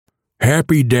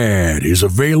Happy Dad is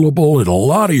available at a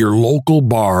lot of your local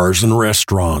bars and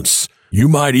restaurants. You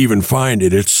might even find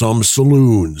it at some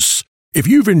saloons. If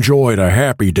you've enjoyed a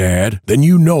Happy Dad, then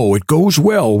you know it goes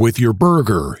well with your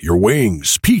burger, your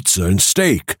wings, pizza, and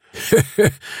steak.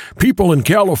 People in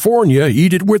California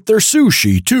eat it with their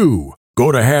sushi, too.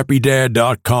 Go to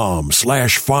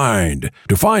happydad.com/find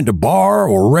to find a bar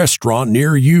or restaurant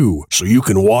near you so you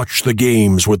can watch the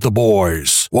games with the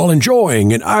boys while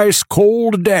enjoying an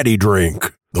ice-cold daddy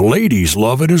drink. The ladies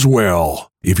love it as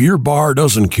well. If your bar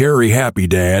doesn't carry Happy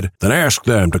Dad, then ask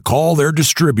them to call their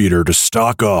distributor to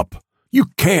stock up. You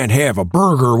can't have a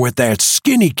burger with that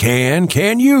skinny can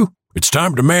you? It's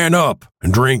time to man up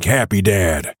and drink Happy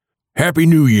Dad. Happy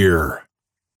New Year.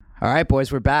 All right,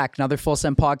 boys, we're back. Another Full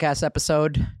Send podcast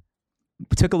episode.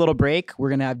 We took a little break. We're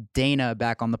going to have Dana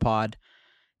back on the pod.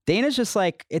 Dana's just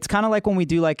like, it's kind of like when we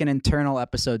do like an internal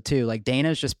episode too. Like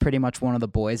Dana's just pretty much one of the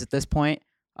boys at this point.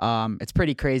 It's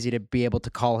pretty crazy to be able to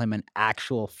call him an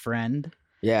actual friend.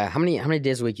 Yeah. How many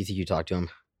days a week do you think you talk to him?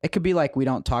 It could be like we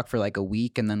don't talk for like a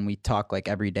week and then we talk like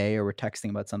every day, or we're texting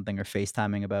about something or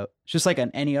FaceTiming about. It's just like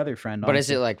any other friend. But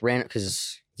honestly. is it like random?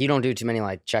 Because you don't do too many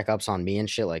like checkups on me and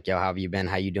shit. Like, yo, how have you been?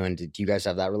 How you doing? Do you guys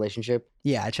have that relationship?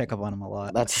 Yeah, I check up on him a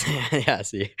lot. That's yeah.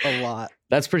 See, a lot.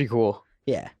 That's pretty cool.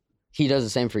 Yeah. He does the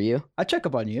same for you? I check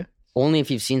up on you. Only if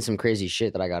you've seen some crazy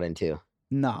shit that I got into.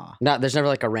 Nah. No, there's never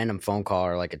like a random phone call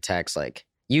or like a text. Like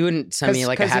you wouldn't send me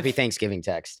like a happy Thanksgiving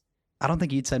text. I don't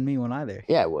think you'd send me one either.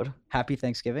 Yeah, I would. Happy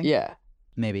Thanksgiving? Yeah.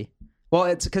 Maybe. Well,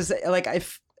 it's because like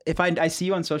if I see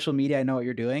you on social media, I know what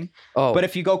you're doing. Oh. But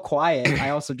if you go quiet, I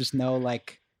also just know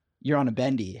like you're on a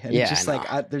bendy. And Yeah, it's just like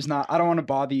I don't want to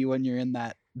bother you when you're in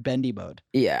that bendy mode.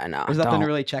 Yeah, I know. There's nothing to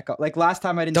really check up. Like last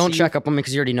time I didn't Don't see check you, up on me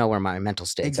because you already know where my mental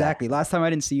state's exactly. Last time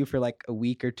I didn't see you for like a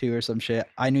week or two or some shit.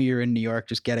 I knew you were in New York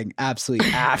just getting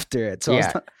absolutely after it. So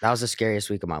yeah, that was the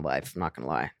scariest week of my life. I'm not gonna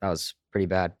lie. That was pretty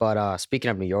bad. But speaking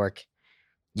of New York,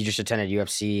 you just attended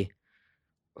UFC.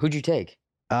 Who'd you take?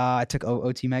 I took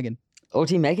OT Megan.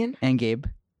 OT Megan? And Gabe.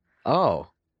 Oh.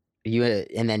 You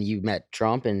and then you met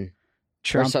Trump and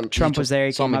Trump was there.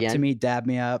 He came up to me, dabbed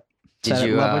me up. Did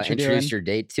you introduce your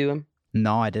date to him?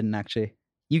 No, I didn't actually.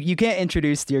 You can't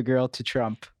introduce your girl to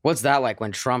Trump. What's that like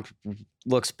when Trump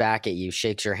looks back at you,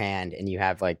 shakes your hand, and you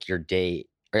have like your date?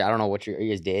 Or I don't know what are you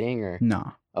guys dating or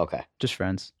no? Okay, just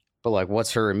friends. But like,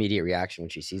 what's her immediate reaction when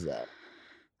she sees that?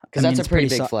 Because that's a pretty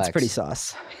big flex. It's pretty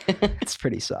sauce. It's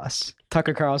pretty sauce.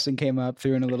 Tucker Carlson came up,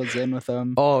 threw in a little zin with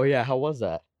him. Oh yeah, how was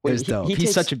that? It was dope.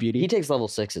 He's such a beauty. He takes level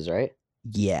 6s, right?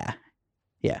 Yeah.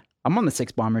 I'm on the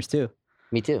 6 bombers too.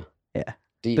 Me too. Yeah.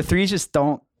 The 3s just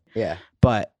don't. Yeah.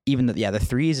 But even the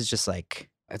 3s is just like.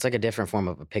 It's like a different form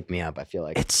of a pick me up. I feel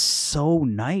like it's so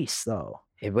nice though.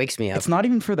 It wakes me up. It's not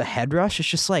even for the head rush. It's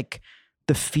just like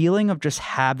the feeling of just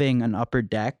having an upper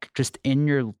deck just in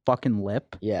your fucking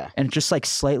lip. Yeah. And it just like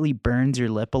slightly burns your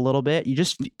lip a little bit.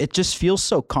 It just feels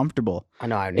so comfortable. I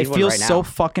know. I need it one feels right now. so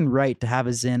fucking right to have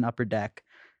a Zin upper deck,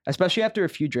 especially after a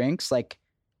few drinks. Like,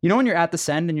 you know, when you're at the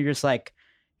send and you're just like,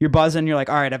 you're buzzing. You're like,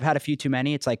 all right, I've had a few too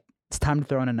many. It's like, it's time to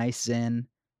throw in a nice Zin.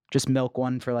 Just milk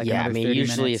one for like another 30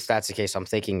 usually minutes. if that's the case, I'm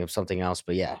thinking of something else.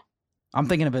 But yeah. I'm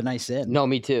thinking of a nice Zin. No,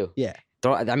 me too. Yeah.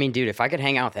 I mean, dude, if I could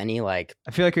hang out with any, like...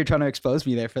 I feel like you're trying to expose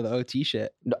me there for the OT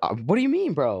shit. What do you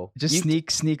mean, bro? Just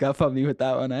sneak up on me with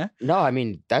that one, eh? No, I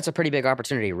mean, that's a pretty big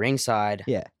opportunity. Ringside.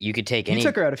 Yeah. You could take You any...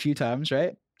 took her out a few times,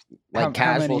 right? Like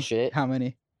casual shit. How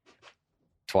many?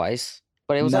 Twice.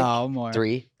 But it was more.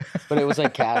 3. But it was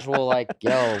like casual, like,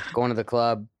 yo, going to the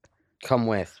club, come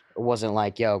with. It wasn't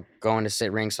like, yo, going to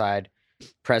sit ringside,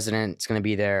 president's going to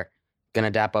be there, going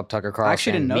to dap up Tucker Carlson, I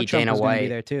actually didn't know meet Trump Dana was going White. to be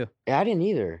there too. Yeah, I didn't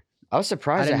either. I was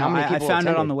surprised at how many people I found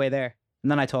attended. out on the way there.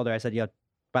 And then I told her, I said, yo,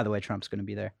 by the way, Trump's going to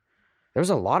be there. There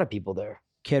was a lot of people there.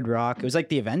 Kid Rock. It was like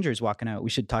the Avengers walking out. We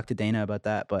should talk to Dana about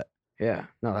that, but... Yeah.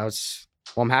 No, that was...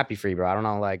 Well, I'm happy for you, bro. I don't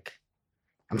know, like...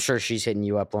 I'm sure she's hitting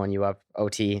you up, blowing you up.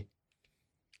 OT.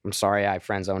 I'm sorry I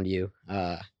friend zoned you.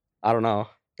 I don't know.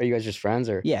 Are you guys just friends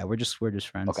or? Yeah, we're just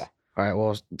friends. Okay. All right.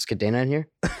 Well, let's get Dana in here.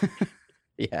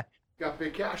 Yeah. Got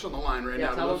big cash on the line right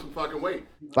now. Lose some fucking weight.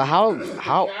 But how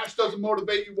cash doesn't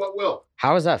motivate you? What will?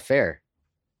 How is that fair?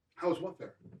 How is what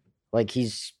fair? Like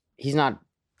he's not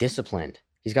disciplined.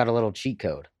 He's got a little cheat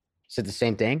code. Is it the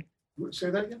same thing? Say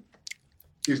that again.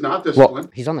 He's not disciplined. Well,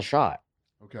 he's on the shot.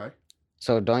 Okay.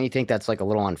 So don't you think that's like a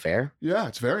little unfair? Yeah,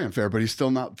 it's very unfair, but he's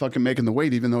still not fucking making the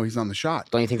weight even though he's on the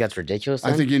shot. Don't you think that's ridiculous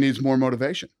then? I think he needs more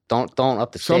motivation. Don't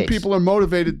up the stakes. Some people are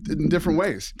motivated in different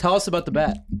ways. Tell us about the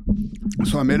bet.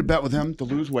 So I made a bet with him to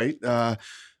lose weight.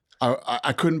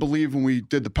 I couldn't believe when we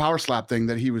did the power slap thing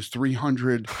that he was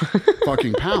 300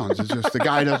 fucking pounds. It's just the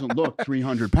guy doesn't look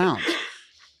 300 pounds.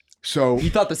 So You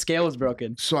thought the scale was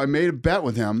broken. So I made a bet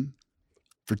with him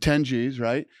for 10 G's,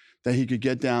 right? That he could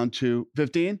get down to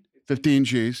 15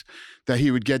 G's, that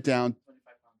he would get down,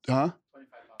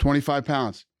 25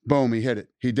 pounds. Boom, he hit it.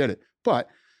 He did it. But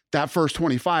that first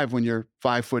 25, when you're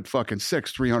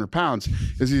 5'6", 300 pounds,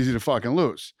 is easy to fucking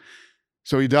lose.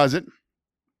 So he does it.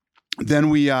 Then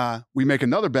we make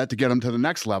another bet to get him to the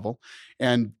next level.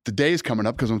 And the day's coming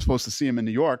up because I'm supposed to see him in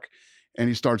New York. And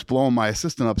he starts blowing my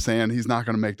assistant up saying he's not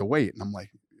going to make the weight. And I'm like,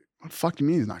 what the fuck do you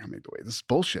mean he's not going to make the weight? This is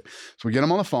bullshit. So we get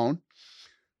him on the phone.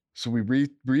 So we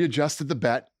readjusted the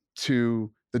bet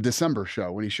to the December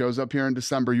show. When he shows up here in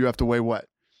December, you have to weigh what?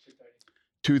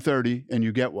 230, and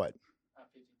you get what?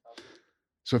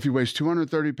 So if he weighs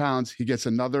 230 pounds, he gets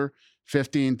another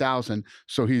 15,000.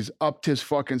 So he's upped his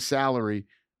fucking salary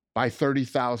by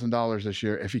 $30,000 this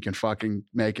year if he can fucking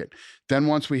make it. Then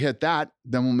once we hit that,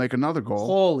 then we'll make another goal.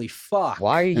 Holy fuck.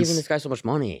 Why are you giving this guy so much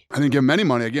money? I didn't give him any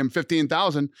money. I gave him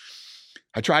 15,000.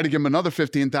 I tried to give him another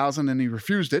 15,000 and he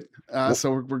refused it.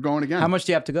 So we're going again. How much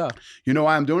do you have to go? You know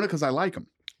why I'm doing it? Because I like him.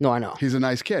 No, I know. He's a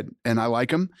nice kid and I like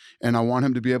him and I want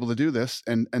him to be able to do this.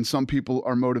 And some people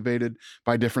are motivated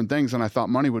by different things. And I thought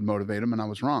money would motivate him and I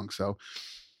was wrong. So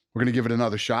we're going to give it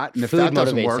another shot. And if that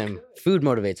doesn't work. Food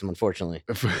motivates him, unfortunately.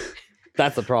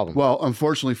 That's the problem. Well,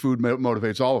 unfortunately, food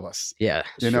motivates all of us. Yeah.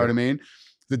 You know what I mean?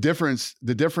 The difference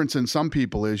in some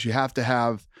people is you have to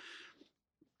have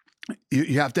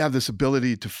this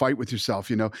ability to fight with yourself.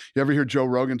 You know, you ever hear Joe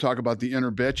Rogan talk about the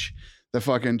inner bitch that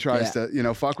fucking tries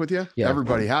to, fuck with you? Yeah.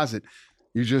 Everybody has it.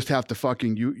 You just have to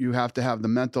fucking, you have to have the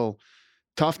mental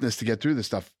toughness to get through this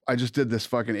stuff. I just did this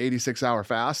fucking 86-hour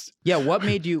fast. Yeah. What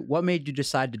made you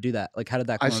decide to do that? Like, how did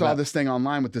that come I saw about? this thing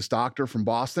online with this doctor from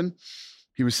Boston.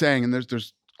 He was saying, and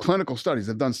there's clinical studies.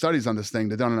 They've done studies on this thing.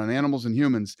 They've done it on animals and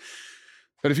humans.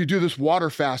 But if you do this water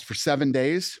fast for 7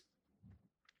 days,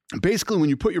 basically when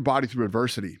you put your body through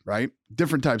adversity, right?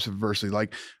 Different types of adversity,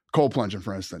 like cold plunging,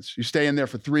 for instance. You stay in there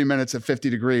for 3 minutes at 50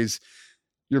 degrees.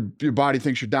 Your body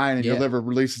thinks you're dying and your liver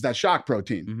releases that shock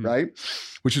protein, right?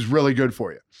 Which is really good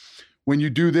for you. When you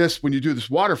do this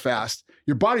water fast,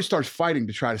 your body starts fighting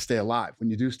to try to stay alive when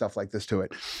you do stuff like this to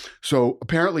it. So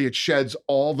apparently it sheds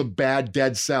all the bad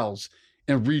dead cells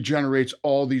and regenerates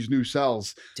all these new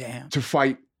cells to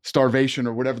fight starvation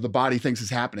or whatever the body thinks is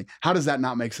happening. How does that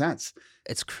not make sense?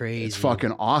 It's crazy. It's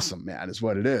fucking awesome, man, is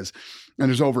what it is. And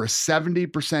there's over a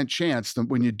 70% chance that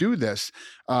when you do this,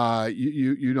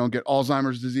 you don't get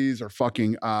Alzheimer's disease or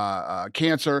fucking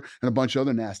cancer and a bunch of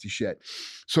other nasty shit.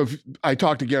 So if I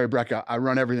talked to Gary Brecka, I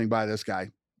run everything by this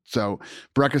guy. So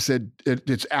Brecka said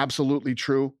it's absolutely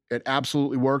true. It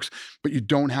absolutely works, but you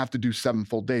don't have to do 7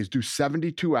 full days. Do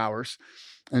 72 hours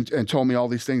and told me all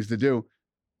these things to do.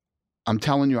 I'm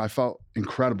telling you, I felt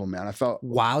incredible, man. I felt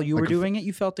while you were doing it,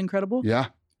 you felt incredible? Yeah.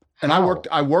 And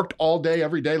I worked all day,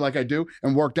 every day like I do,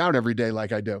 and worked out every day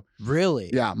like I do. Really?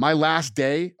 Yeah. My last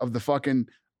day of the fucking,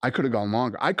 I could have gone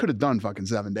longer. I could have done fucking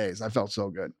 7 days. I felt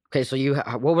so good. Okay, so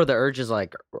what were the urges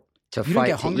like to you fight? You didn't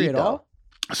get hungry at all?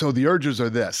 So the urges are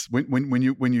this: when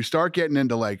you start getting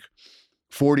into like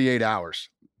 48 hours,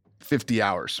 50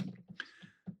 hours,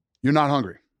 you're not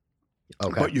hungry.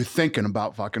 Okay. But you're thinking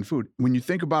about fucking food. When you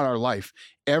think about our life,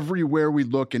 everywhere we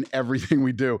look and everything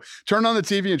we do, turn on the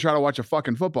TV and try to watch a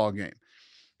fucking football game.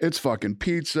 It's fucking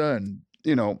pizza and,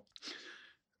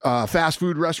 fast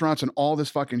food restaurants and all this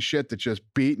fucking shit that's just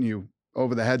beating you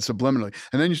over the head subliminally.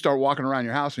 And then you start walking around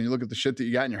your house and you look at the shit that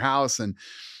you got in your house and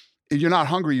you're not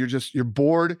hungry. You're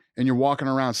bored and you're walking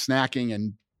around snacking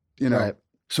and, Right.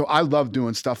 So I love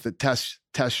doing stuff that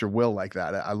tests your will like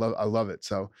that. I love it.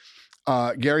 So,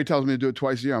 Gary tells me to do it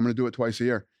twice a year. I'm going to do it twice a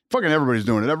year. Fucking everybody's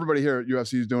doing it. Everybody here at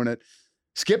UFC is doing it.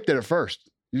 Skip did it first.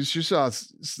 You saw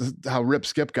how ripped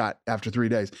Skip got after 3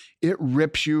 days. It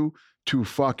rips you to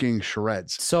fucking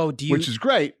shreds. So which is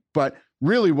great, but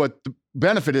really what the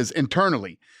benefit is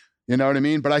internally. You know what I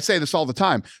mean? But I say this all the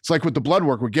time. It's like with the blood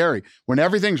work with Gary. When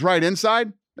everything's right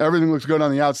inside, everything looks good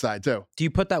on the outside too. Do you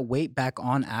put that weight back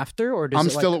on after, or I'm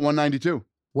still at 192.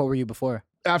 What were you before?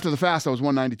 After the fast, I was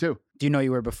 192. Do you know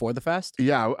you were before the fast?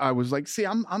 Yeah, I was like, see,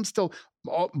 I'm still,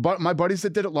 but my buddies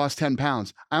that did it lost 10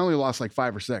 pounds. I only lost like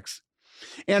 5 or 6.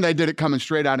 And I did it coming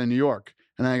straight out of New York.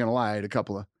 And I ain't gonna lie, I ate a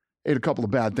couple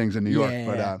of bad things in New York.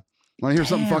 But want to hear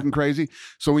something fucking crazy?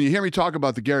 So when you hear me talk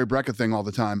about the Gary Brecka thing all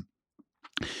the time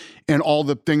and all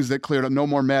the things that cleared up, no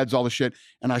more meds, all the shit,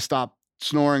 and I stopped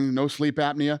snoring, no sleep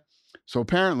apnea. So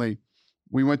apparently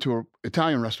we went to an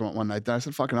Italian restaurant one night. And I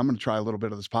said, fucking, I'm going to try a little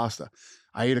bit of this pasta.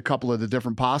 I ate a couple of the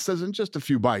different pastas and just a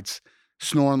few bites,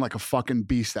 snoring like a fucking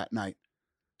beast that night.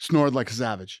 Snored like a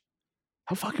savage.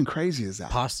 How fucking crazy is that?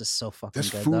 Pasta's so fucking This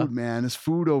good, food, though. man. This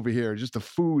food over here. Just the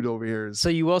food over here is. So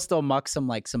you will still muck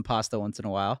some pasta once in a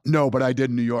while? No, but I did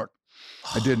in New York.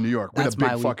 I did in New York. We had That's a big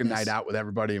my fucking weakness. night out with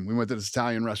everybody, and we went to this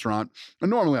Italian restaurant. And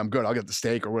normally I'm good. I'll get the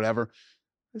steak or whatever.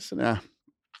 I said, a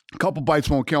couple bites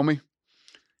won't kill me.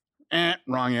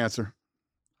 Wrong answer.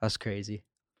 That's crazy.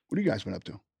 What have you guys been up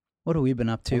to? What have we been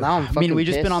up to? Well, now I'm I mean, we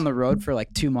fucking just been on pissed. the road for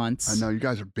like 2 months. I know you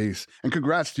guys are beasts. And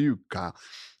congrats to you, Kyle.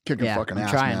 Kicking Yeah, fucking I'm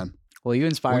ass, trying. man. Well, you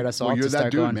inspired us all you're to that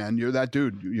start dude, going. man. You're that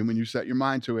dude. When you set your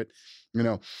mind to it,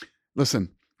 listen,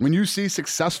 when you see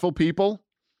successful people,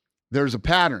 there's a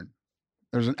pattern.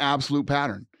 There's an absolute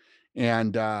pattern.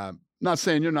 And not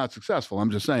saying you're not successful. I'm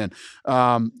just saying.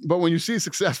 But when you see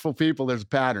successful people, there's a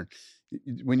pattern.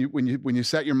 When you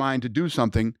set your mind to do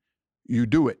something, you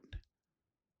do it.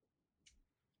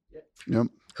 Yep.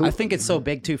 I think it's so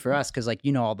big too for us because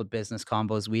all the business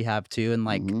combos we have too. And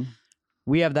Mhm.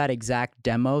 we have that exact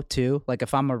demo too. Like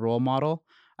if I'm a role model,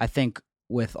 I think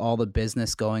with all the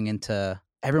business going into,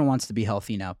 everyone wants to be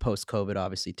healthy now post COVID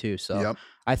obviously too. So Yep.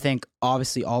 I think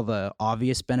obviously all the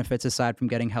obvious benefits aside from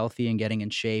getting healthy and getting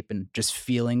in shape and just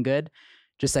feeling good,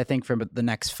 I think for the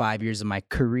next 5 years of my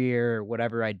career or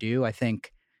whatever I do, I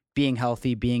think being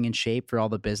healthy, being in shape for all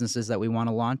the businesses that we want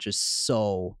to launch is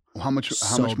so How much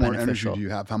so more energy beneficial. do you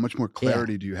have? How much more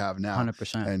clarity do you have now?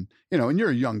 100%. And and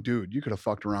you're a young dude. You could have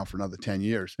fucked around for another 10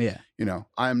 years. Yeah.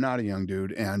 I am not a young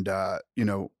dude, and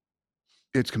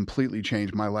it's completely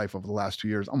changed my life over the last 2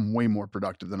 years. I'm way more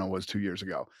productive than I was 2 years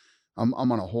ago. I'm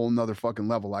on a whole nother fucking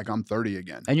level, like I'm 30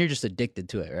 again. And you're just addicted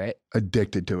to it, right?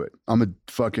 Addicted to it. I'm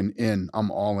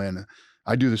I'm all in.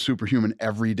 I do the superhuman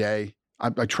every day.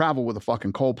 I travel with a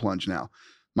fucking cold plunge now.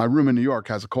 My room in New York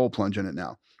has a cold plunge in it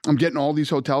now. I'm getting all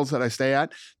these hotels that I stay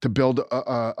at to build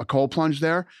a cold plunge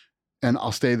there, and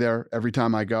I'll stay there every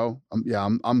time I go.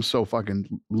 I'm so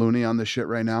fucking loony on this shit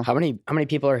right now. How many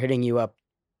people are hitting you up,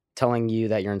 telling you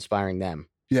that you're inspiring them?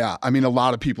 Yeah, I mean, a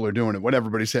lot of people are doing it. What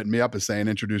everybody's hitting me up is saying,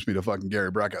 introduce me to fucking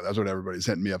Gary Brecka. That's what everybody's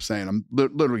hitting me up saying. I'm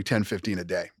literally 10, 15 a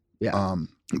day. Yeah.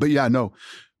 But yeah, no,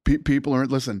 people are,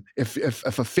 listen, if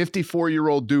a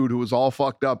 54-year-old dude who was all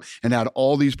fucked up and had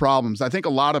all these problems, I think a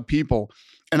lot of people,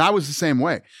 and I was the same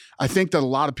way, I think that a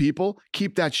lot of people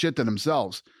keep that shit to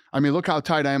themselves. I mean, look how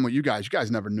tight I am with you guys. You guys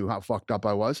never knew how fucked up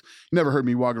I was. You never heard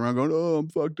me walking around going, oh, I'm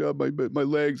fucked up. My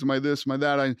legs, my this, my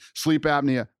that. I sleep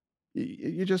apnea.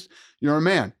 You're a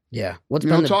man. Yeah. You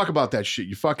don't talk about that shit.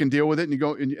 You fucking deal with it and you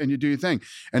go and you do your thing.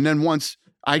 And then once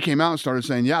I came out and started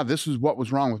saying, yeah, this is what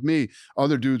was wrong with me,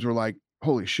 other dudes were like,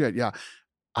 holy shit, yeah,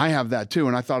 I have that too.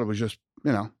 And I thought it was just,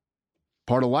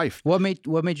 part of life. What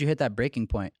made you hit that breaking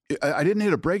point? I didn't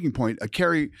hit a breaking point.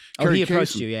 Carrie He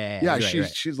approached Kasem, you. Yeah. Yeah, You're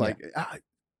right. she's like,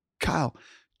 Kyle,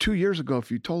 2 years ago, if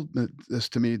you told this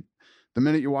to me, the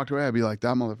minute you walked away, I'd be like,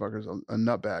 that motherfucker's a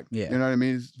nutbag. Yeah. You know what I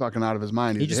mean? He's fucking out of his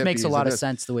mind. He just makes a lot of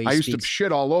sense the way he I speaks. used to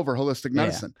shit all over holistic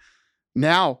medicine.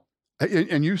 Now,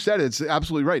 and you said it's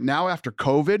absolutely right. Now after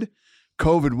COVID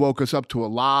woke us up to a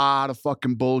lot of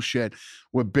fucking bullshit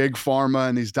with big pharma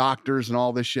and these doctors and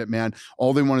all this shit, man.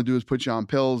 All they want to do is put you on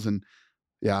pills. And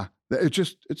yeah,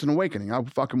 it's an awakening. I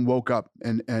fucking woke up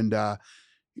and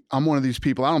I'm one of these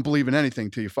people. I don't believe in anything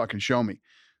till you fucking show me.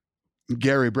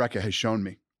 Gary Brecka has shown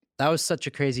me. That was such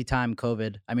a crazy time,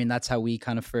 COVID. I mean, that's how we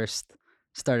kind of first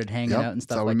started hanging out and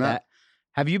stuff like that.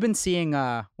 Have you been seeing,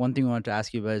 one thing I wanted to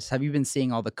ask you was, have you been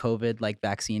seeing all the COVID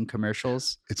vaccine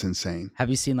commercials? It's insane.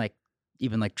 Have you seen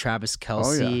even Travis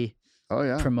Kelce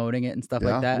promoting it and stuff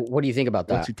like that? What do you think about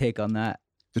that? What's your take on that?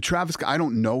 The Travis, I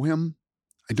don't know him.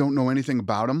 I don't know anything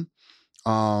about him.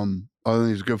 Other than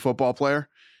he's a good football player.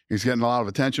 He's getting a lot of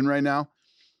attention right now.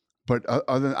 But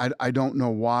I don't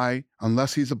know why,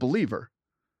 unless he's a believer,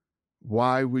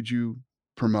 why would you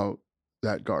promote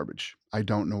that garbage? I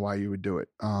don't know why you would do it.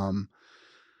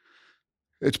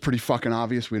 It's pretty fucking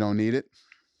obvious we don't need it.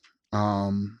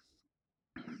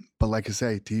 But like I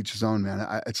say, to each his own,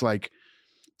 man. It's like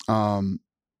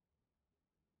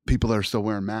people that are still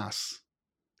wearing masks,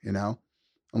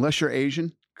 unless you're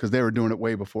Asian, because they were doing it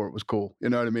way before it was cool. You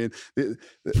know what I mean? The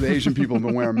Asian people have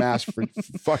been wearing masks for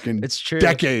fucking It's true.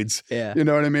 decades. Yeah. You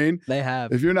know what I mean? They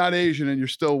have. If you're not Asian and you're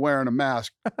still wearing a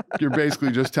mask, you're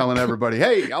basically just telling everybody,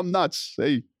 hey, I'm nuts.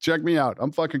 Hey, check me out.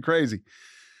 I'm fucking crazy.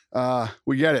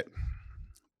 We get it.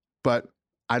 But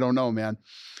I don't know, man.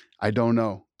 I don't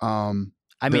know.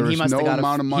 I mean, he must have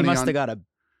got a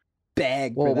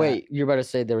bag. Well, for wait, you're about to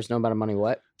say there was no amount of money.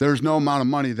 What? There's no amount of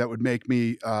money that would make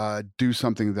me do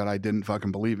something that I didn't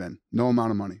fucking believe in. No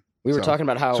amount of money. We were talking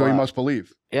about how. So you must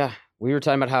believe. Yeah, we were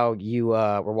talking about how you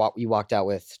you walked out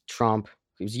with Trump.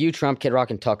 It was you, Trump, Kid Rock,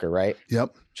 and Tucker, right?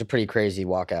 Yep. It's a pretty crazy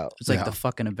walkout. It's like the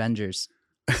fucking Avengers,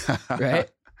 right?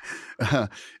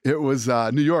 It was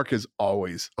New York is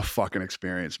always a fucking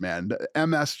experience, man. The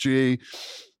MSG,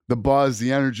 the buzz,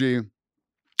 the energy.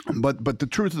 But the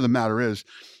truth of the matter is,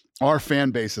 our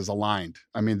fan base is aligned.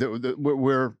 I mean,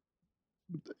 we're,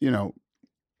 you know,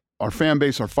 our fan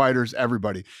base, our fighters,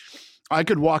 everybody. I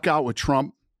could walk out with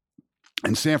Trump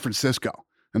in San Francisco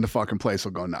and the fucking place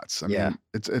will go nuts. I mean,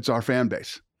 it's our fan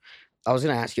base. I was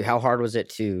going to ask you, how hard was it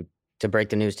to break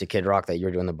the news to Kid Rock that you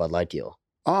were doing the Bud Light deal?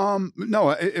 No,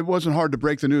 it wasn't hard to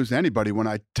break the news to anybody when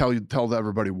I tell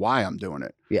everybody why I'm doing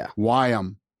it. Yeah. Why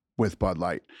I'm with Bud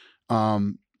Light.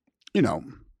 You know,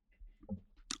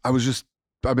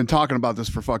 I've been talking about this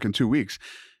for fucking 2 weeks.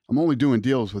 I'm only doing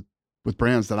deals with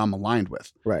brands that I'm aligned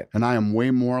with. Right. And I am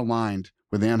way more aligned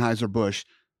with Anheuser-Busch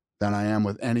than I am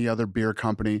with any other beer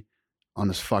company on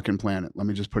this fucking planet. Let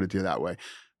me just put it to you that way.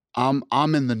 I'm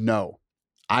in the know.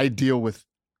 I deal with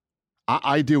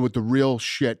the real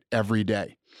shit every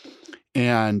day.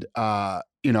 And,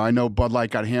 you know, I know Bud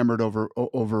Light got hammered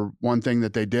over one thing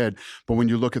that they did, but when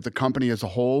you look at the company as a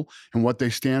whole and what they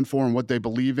stand for and what they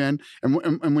believe in,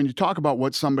 and when you talk about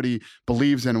what somebody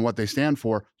believes in and what they stand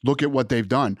for, look at what they've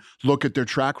done. Look at their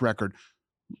track record,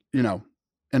 you know,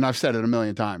 and I've said it a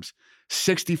million times.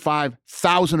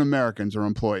 65,000 Americans are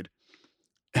employed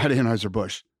at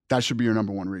Anheuser-Busch. That should be your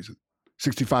number one reason.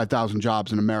 65,000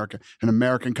 jobs in America, an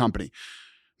American company.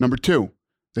 Number two,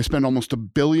 they spend almost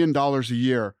 $1 billion a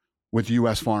year with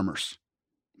U.S. farmers.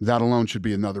 That alone should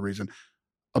be another reason.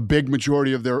 A big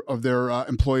majority of their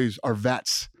employees are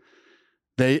vets.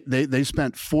 They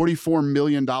spent $44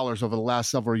 million over the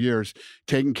last several years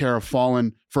taking care of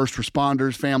fallen first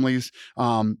responders, families,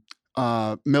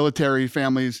 military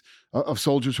families of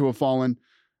soldiers who have fallen.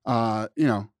 You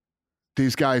know,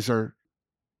 these guys are.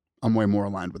 I'm way more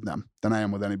aligned with them than I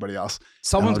am with anybody else.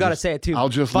 Someone's got to say it too. I'll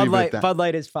just Bud leave Light, it at that. Bud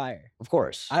Light is fire. Of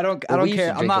course. I don't We used care.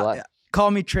 to I'm drink a not. lot.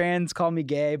 Call me trans, call me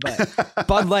gay, but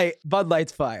Bud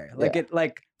Light's fire.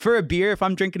 Like for a beer, if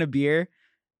I'm drinking a beer,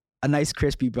 a nice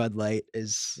crispy Bud Light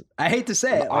is. I hate to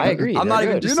say it. I agree. I'm not They're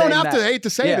even good. just You don't saying have that. to hate to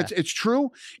say it. It's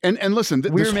true. And listen,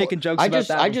 We were making jokes I about just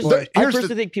that. before. I Here's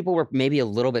personally think people were maybe a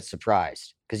little bit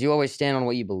surprised because you always stand on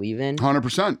what you believe in.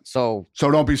 100%. So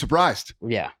don't be surprised.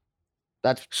 yeah,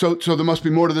 that's So there must be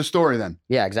more to this story then.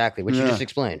 yeah, exactly. Which you just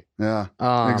explained. Yeah,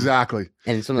 Um, exactly.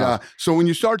 And something Yeah. else. So when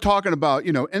you start talking about,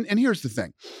 you know, and here's the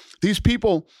thing, these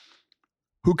people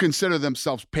who consider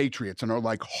themselves patriots and are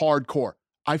like hardcore,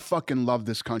 I fucking love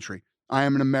this country. I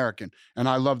am an American and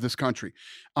I love this country.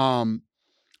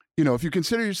 You know, if you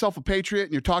consider yourself a patriot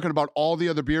and you're talking about all the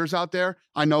other beers out there,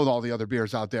 I know all the other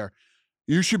beers out there.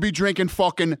 You should be drinking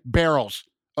fucking barrels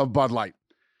of Bud Light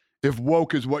if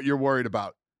woke is what you're worried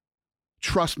about.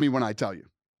 Trust me when I tell you.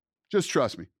 Just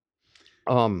trust me.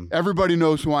 Everybody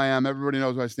knows who I am. Everybody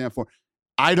knows what I stand for.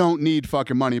 I don't need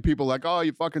fucking money. People are like, oh,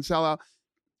 you fucking sell out.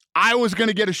 I was going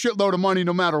to get a shitload of money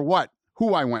no matter what,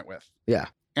 who I went with. Yeah.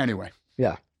 Anyway.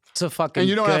 Yeah. It's a fucking. And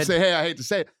you don't have to good- say, hey, I hate to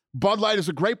say it. Bud Light is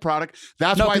a great product.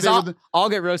 That's No, why because they were I'll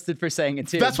get roasted for saying it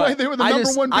too. That's but why they were the I number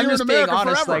just- one beer I'm in just America being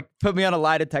honest. forever. Like, put me on a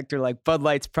lie detector. Like, Bud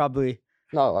Light's probably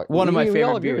No, one of my we all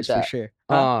favorite agree with beers for that. sure.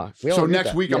 We all So agree with next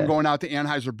that. week Yeah. I'm going out to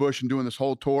Anheuser-Busch and doing this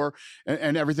whole tour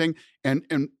and everything. And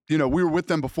you know, we were with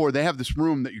them before. They have this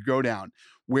room that you go down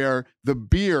where the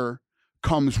beer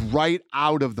comes right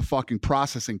out of the fucking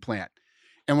processing plant.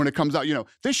 And when it comes out, you know,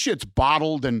 this shit's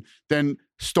bottled and then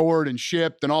stored and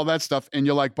shipped and all that stuff. And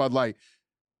you like Bud Light.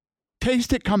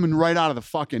 Taste it coming right out of the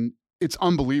fucking, it's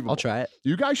unbelievable. I'll try it.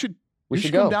 You guys should, We you should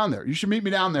should come go. down there. You should meet me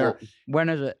down there. When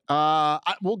is it?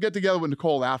 We'll get together with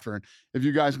Nicole after. And if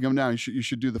you guys can come down, you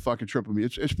should do the fucking trip with me.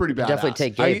 It's pretty bad. Definitely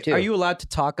take Are Gabe you, too. are you allowed to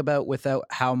talk about without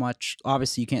how much?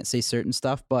 Obviously, you can't say certain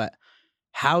stuff, but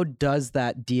how does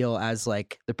that deal as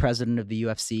like the president of the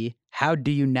UFC? How do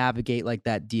you navigate like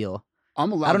that deal?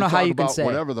 I'm allowed I don't know to how talk you can about say.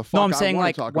 whatever the fuck No, I'm I saying wanna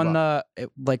like talk when about.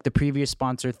 the previous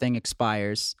sponsor thing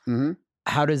expires. Mhm.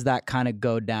 How does that kind of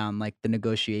go down? Like the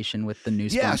negotiation with the new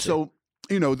sponsor? Yeah, so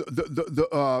you know,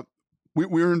 we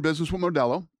were in business with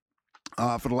Modelo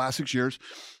for the last 6 years,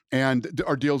 and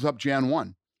our deal's up Jan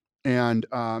 1. And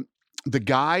the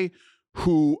guy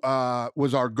who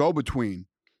was our go-between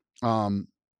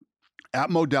at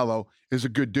Modelo is a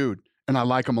good dude, and I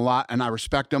like him a lot, and I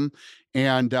respect him.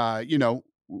 And you know,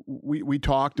 we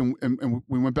talked and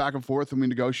we went back and forth and we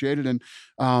negotiated, and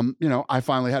you know, I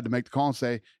finally had to make the call and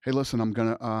say, hey, listen, I'm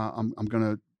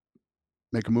gonna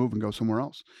make a move and go somewhere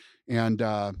else. And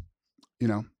you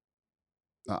know,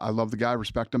 I love the guy,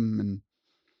 respect him, and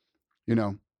you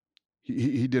know,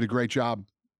 he did a great job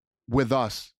with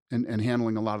us and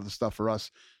handling a lot of the stuff for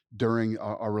us during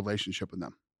our relationship with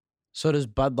them. So does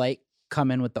Bud Light come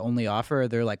in with the only offer, or are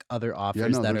there like other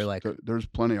offers that are like there's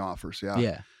plenty of offers.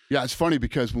 yeah. It's funny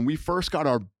because when we first got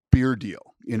our beer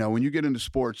deal, when you get into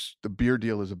sports, the beer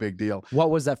deal is a big deal. What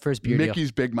was that first beer deal?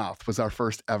 Mickey's Big Mouth was our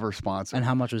first ever sponsor. And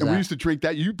how much was and that? We used to drink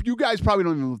that. You guys probably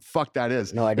don't even know what the fuck that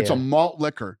is. No idea. It's a malt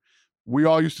liquor. We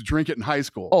all used to drink it in high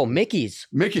school. Oh, Mickey's.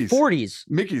 40s.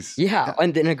 Mickey's. Yeah,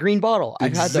 and in a green bottle.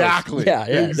 Exactly. I've had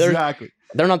those. Yeah. Exactly.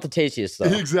 They're not the tastiest though.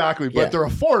 Exactly, but they're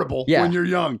affordable when you're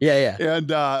young. Yeah.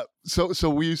 And so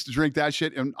we used to drink that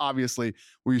shit, and obviously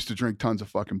we used to drink tons of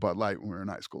fucking Bud Light when we were in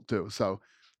high school too. So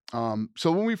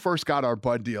when we first got our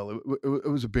Bud deal, it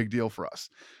was a big deal for us.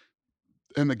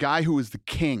 And the guy who was the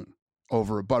king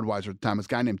over at Budweiser at the time was a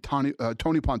guy named Tony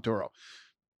Ponturo.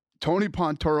 Tony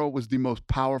Ponturo was the most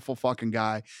powerful fucking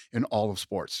guy in all of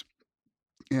sports.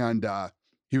 And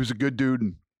he was a good dude,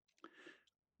 and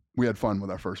we had fun with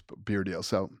our first beer deal.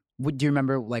 So do you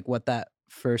remember like what that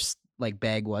first like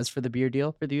bag was for the beer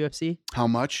deal for the UFC? How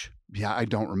much? Yeah, I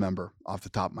don't remember off the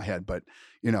top of my head, but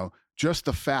just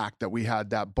the fact that we had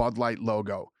that Bud Light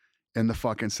logo in the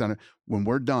fucking center when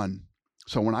we're done.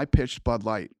 So when I pitched Bud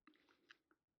Light,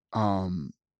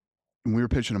 when we were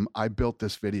pitching them, I built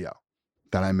this video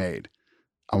that I made.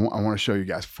 I want to show you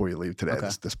guys before you leave today,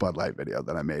 this Bud Light video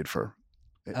that I made for.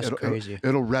 That's crazy.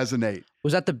 It'll resonate.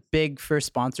 Was that the big first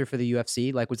sponsor for the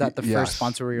UFC? Like, was that the first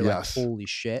sponsor where you're like, holy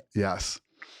shit? Yes.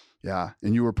 Yeah.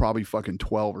 And you were probably fucking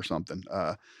 12 or something.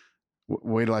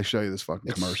 Wait till I show you this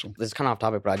fucking commercial. This is kind of off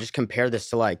topic, but I just compare this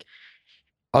to like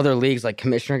other leagues like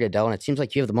Commissioner Goodell, and it seems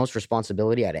like you have the most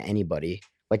responsibility out of anybody.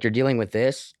 Like you're dealing with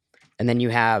this, and then you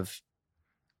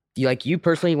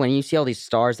personally, when you see all these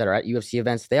stars that are at UFC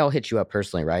events, they all hit you up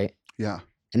personally, right? Yeah.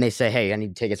 And they say, hey, I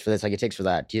need tickets for this, I get tickets for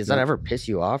that. Does that ever piss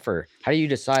you off, or how do you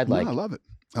decide? Like, I love it.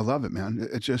 I love it, man.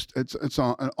 It's just it's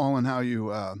all in how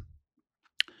you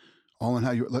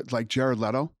like Jared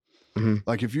Leto. Mm-hmm.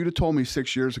 Like if you'd have told me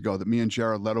 6 years ago that me and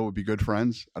Jared Leto would be good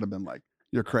friends, I'd have been like,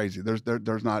 you're crazy.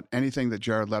 There's not anything that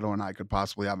Jared Leto and I could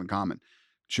possibly have in common.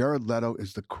 Jared Leto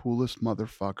is the coolest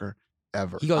motherfucker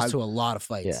ever. He goes to a lot of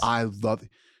fights. Yeah. I love it.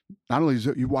 Not only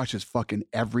you watch his fucking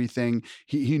everything,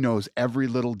 he knows every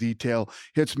little detail,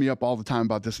 hits me up all the time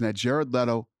about this and that. Jared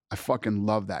Leto, I fucking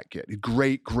love that kid.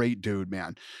 Great dude,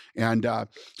 man. And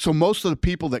so most of the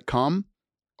people that come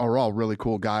are all really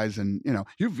cool guys, and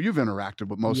you've interacted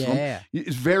with most of them.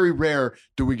 It's very rare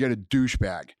do we get a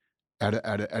douchebag at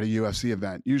a UFC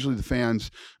event. Usually the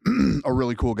fans are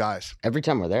really cool guys. Every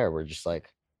time we're there, we're just like,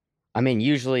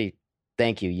 usually,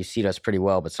 thank you. You seat us pretty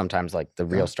well, but sometimes like the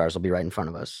real stars will be right in front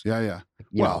of us. Yeah.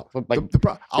 I'll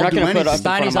do anything.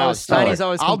 Steiny's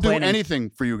always I'll do complaining. anything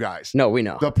for you guys. No, we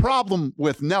know. The problem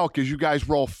with Nelk is you guys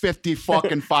roll 50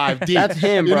 fucking 5 deep. That's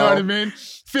him, bro. You know what I mean?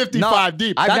 55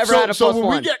 deep. I've never had a so plus when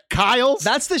one. we get Kyle's,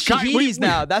 That's the Shahidis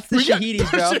now. That's the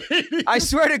Shahidis, bro. Shahidis. I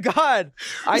swear to God.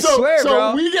 I swear, bro.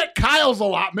 So we get Kyle's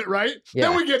allotment, right? Yeah.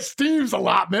 Then we get Steve's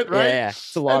allotment, right? Yeah.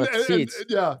 It's a lot of seats.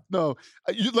 No.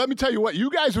 Let me tell you what.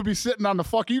 You guys would be sitting on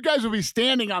you guys would be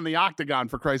standing on the octagon,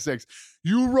 for Christ's sakes.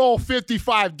 You roll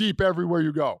 55 deep everywhere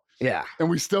you go. Yeah. And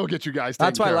we still get you guys.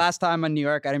 That's why care. last time in New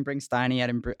York, I didn't bring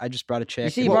Steiny. I just brought a chick. You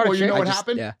see, You know what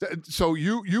happened? Yeah. So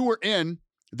you were in,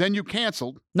 then you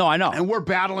canceled. No, I know. And we're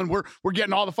battling. We're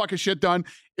getting all the fucking shit done.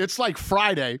 It's like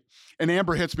Friday, and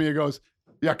Amber hits me and goes,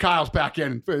 yeah, Kyle's back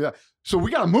in. So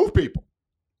we got to move people.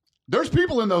 There's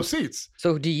people in those seats.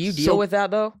 So do you deal with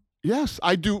that though? Yes,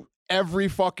 I do every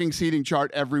fucking seating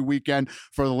chart every weekend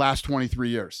for the last 23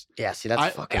 years. Yeah, see,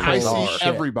 that's fucking I bizarre. see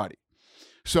everybody.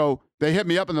 So they hit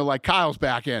me up and they're like, Kyle's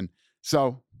back in.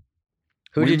 So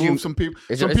Who we did you moved some people.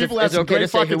 Is Some it- people is had it some okay to great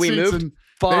say who fucking we seats, moved? and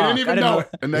Fuck, they didn't even I didn't know know. it.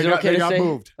 And Is they it okay to got say-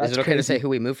 moved. Is it okay to say who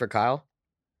we moved for Kyle?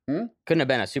 Hmm? Couldn't have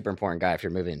been a super important guy if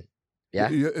you're moving. Yeah.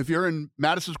 If you're in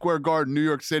Madison Square Garden, New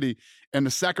York City, and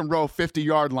the second row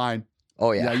 50-yard line,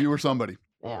 Oh yeah, yeah. you were somebody.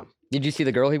 Damn. Did you see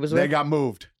the girl he was with? They got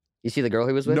moved. You see the girl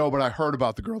he was with? No, but I heard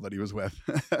about the girl that he was with.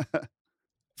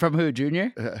 From who,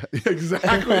 Junior?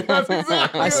 Exactly. That's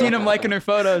exactly. I seen him liking her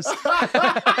photos. That's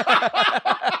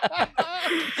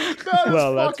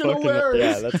fucking hilarious.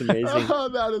 Yeah, that's amazing. Oh,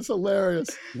 that is hilarious.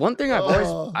 One thing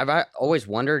I've always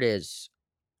wondered is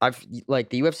the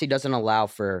UFC doesn't allow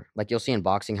for, like, you'll see in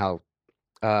boxing how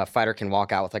a fighter can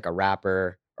walk out with like a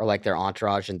rapper or like their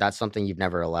entourage, and that's something you've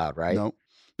never allowed, right? No,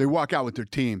 they walk out with their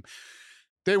team.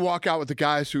 They walk out with the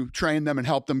guys who train them and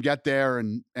help them get there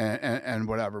and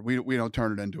whatever. We don't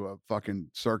turn it into a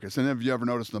fucking circus. And if you ever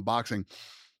notice in the boxing,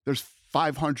 there's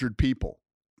 500 people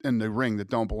in the ring that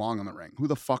don't belong in the ring. Who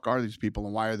the fuck are these people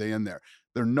and why are they in there?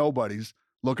 They're nobodies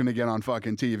looking to get on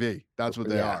fucking TV. That's what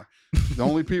they are. The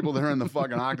only people that are in the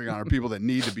fucking octagon are people that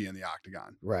need to be in the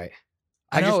octagon. Right.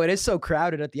 I know it is so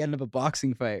crowded at the end of a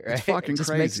boxing fight, right? It's fucking It just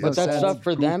crazy. makes no But that sense. stuff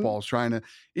for them- Goofballs trying to,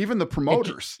 even the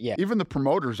promoters, yeah. even the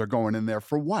promoters are going in there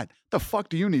for what? The fuck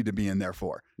do you need to be in there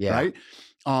for? Yeah. Right?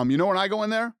 You know when I go in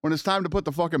there? When it's time to put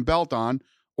the fucking belt on,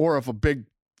 or if a big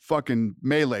fucking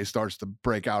melee starts to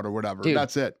break out or whatever. Dude.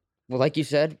 That's it. Well, like you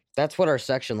said, that's what our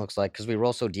section looks like because we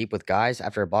roll so deep with guys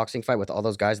after a boxing fight with all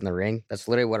those guys in the ring. That's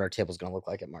literally what our table's going to look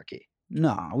like at Marquee.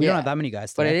 No, we Yeah. don't have that many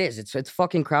guys. But today. it is. It's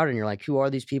fucking crowded and you're like, who are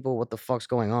these people? What the fuck's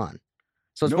going on?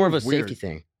 So it's You know more of a what's weird? safety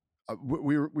thing.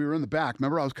 We were in the back.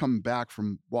 Remember, I was coming back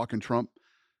from walking Trump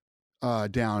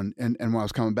down, and when I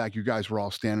was coming back, you guys were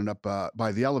all standing up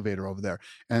by the elevator over there,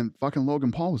 and fucking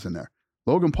Logan Paul was in there.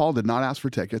 Logan Paul did not ask for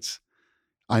tickets.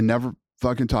 I never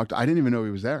fucking talked. I didn't even know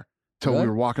he was there till we Really?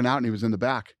 were walking out, and he was in the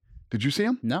back. Did you see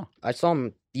him? No. I saw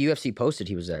him. The UFC posted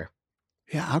he was there.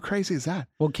 Yeah. How crazy is that?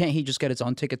 Well, can't he just get his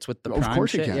own tickets with the Of Prime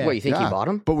course he shit? can. Yeah. What, you think Yeah. he bought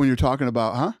him? But when you're talking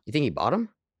about, huh? You think he bought him?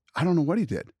 I don't know what he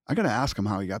did. I got to ask him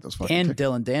how he got those fucking And tickets.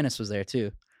 Dylan Dennis was there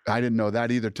too. I didn't know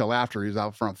that either till after he was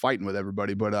out front fighting with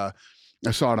everybody. But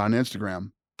I saw it on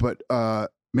Instagram. But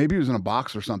maybe he was in a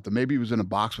box or something. Maybe he was in a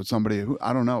box with somebody who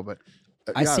I don't know. But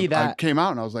I see I that. came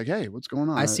out and I was like, hey, what's going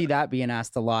on? I see that being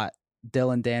asked a lot.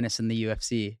 Dylan Dennis in the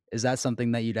UFC. Is that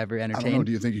something that you'd ever I don't know. entertain?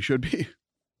 Do you think he should be?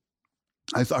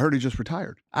 I heard he just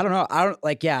retired. I don't know. I don't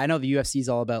like. Yeah, I know the UFC is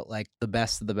all about like the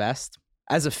best of the best.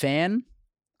 As a fan,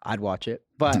 I'd watch it,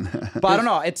 but I don't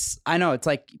know. I know it's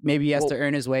like maybe he has to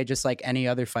earn his way, just like any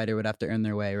other fighter would have to earn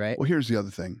their way, right? Well, here's the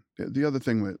other thing. The other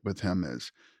thing with him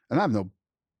is, and I have no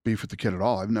beef with the kid at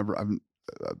all. I've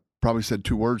probably said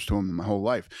 2 words to him in my whole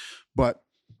life, but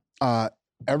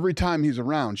every time he's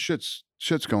around, shit's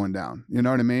going down. You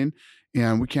know what I mean?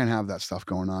 And we can't have that stuff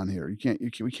going on here. We can't.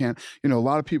 You know, a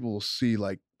lot of people will see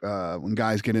like when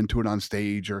guys get into it on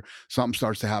stage or something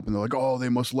starts to happen, they're like, oh, they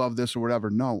must love this or whatever.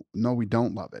 No, we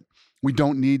don't love it. We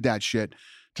don't need that shit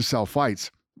to sell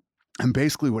fights. And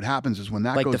basically what happens is when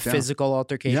that like goes the down, physical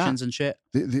altercations and shit.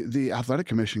 the athletic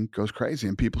commission goes crazy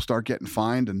and people start getting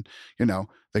fined and, you know,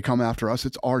 they come after us.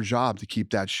 It's our job to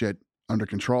keep that shit under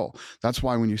control. That's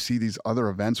why when you see these other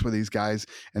events with these guys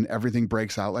and everything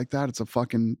breaks out like that, it's a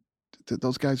fucking,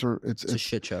 those guys are, it's a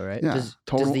shit show, right? Yeah,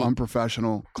 total the-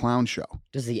 unprofessional clown show.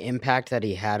 Does the impact that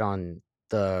he had on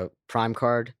the Prime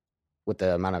card with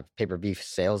the amount of pay-per-view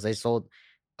sales they sold,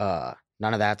 none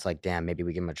of that's like, damn, maybe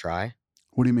we give him a try?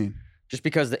 What do you mean? Just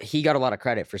because he got a lot of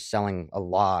credit for selling a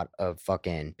lot of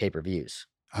fucking pay-per-views.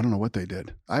 I don't know what they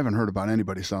did. I haven't heard about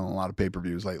anybody selling a lot of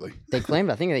pay-per-views lately. I think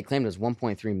they claimed it was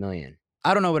 1.3 million.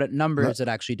 I don't know what numbers it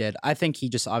actually did. I think he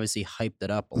just obviously hyped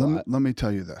it up a Let lot. me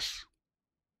tell you this.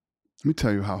 Let me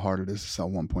tell you how hard it is to sell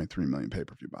 1.3 million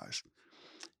pay-per-view buys.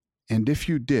 And if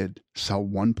you did sell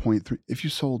 1.3, if you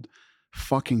sold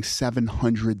fucking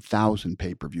 700,000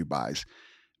 pay-per-view buys,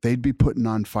 they'd be putting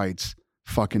on fights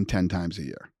fucking 10 times a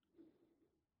year.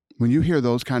 When you hear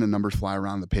those kind of numbers fly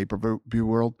around the pay-per-view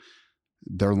world,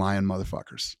 they're lying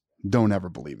motherfuckers. Don't ever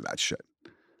believe that shit.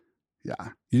 Yeah.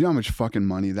 You know how much fucking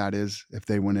money that is if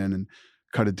they went in and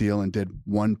cut a deal and did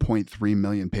 1.3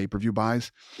 million pay-per-view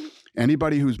buys?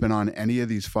 Anybody who's been on any of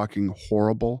these fucking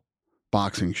horrible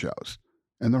boxing shows,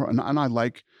 and I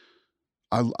like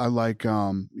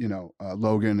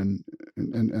Logan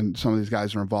and some of these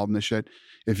guys are involved in this shit.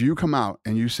 If you come out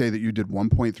and you say that you did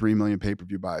 1.3 million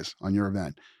pay-per-view buys on your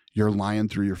event, you're lying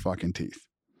through your fucking teeth.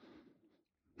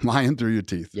 Lying through your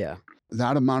teeth. Yeah.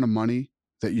 That amount of money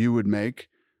that you would make,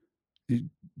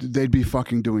 they'd be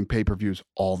fucking doing pay-per-views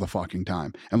all the fucking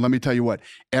time. And let me tell you what,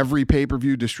 every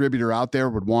pay-per-view distributor out there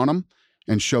would want them,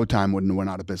 and Showtime wouldn't have went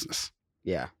out of business.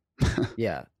 Yeah.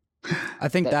 Yeah. I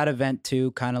think that event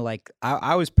too, kind of like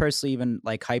I was personally even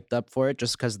like hyped up for it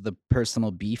just because of the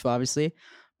personal beef, obviously.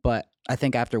 But I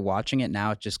think after watching it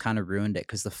now, it just kind of ruined it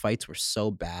because the fights were so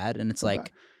bad, and it's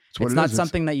like it's not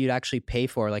something that you'd actually pay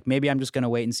for. Like maybe I'm just gonna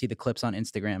wait and see the clips on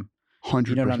Instagram. 100%.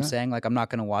 You know what I'm saying? Like I'm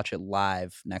not gonna watch it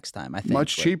live next time. I think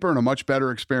much cheaper and a much better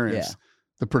experience. Yeah.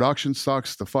 The production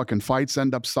sucks. The fucking fights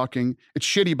end up sucking. It's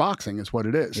shitty boxing, is what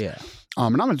it is. Yeah.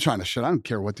 And I'm not trying to shit. I don't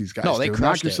care what these guys do. No, they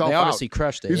crushed it. They obviously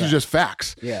crushed it. These are just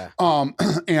facts. Yeah.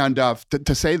 And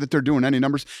to say that they're doing any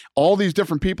numbers, all these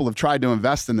different people have tried to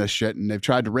invest in this shit and they've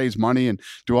tried to raise money and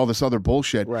do all this other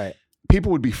bullshit. Right.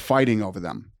 People would be fighting over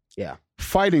them. Yeah.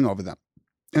 Fighting over them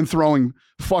and throwing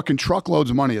fucking truckloads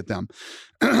of money at them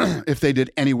if they did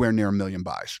anywhere near 1 million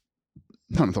buys.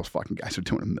 None of those fucking guys are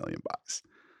doing 1 million buys.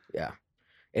 Yeah.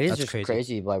 It is That's just crazy.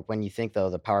 crazy. Like when you think though,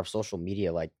 the power of social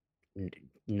media, like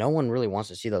no one really wants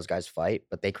to see those guys fight,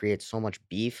 but they create so much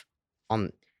beef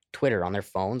on Twitter, on their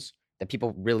phones, that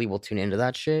people really will tune into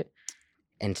that shit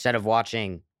instead of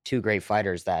watching two great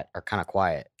fighters that are kind of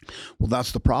quiet. Well,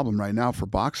 that's the problem right now for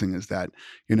boxing is that,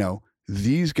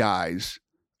 these guys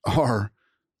are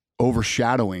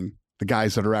overshadowing the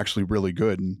guys that are actually really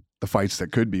good and the fights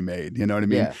that could be made. You know what I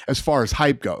mean? Yeah. As far as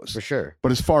hype goes. For sure.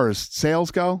 But as far as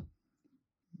sales go,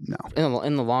 no.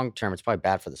 In the long term, it's probably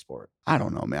bad for the sport. I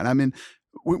don't know, man. I mean,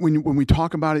 when we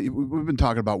talk about it, we've been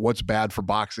talking about what's bad for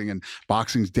boxing, and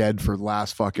boxing's dead for the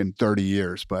last fucking 30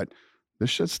 years, but this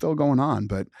shit's still going on.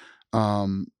 But,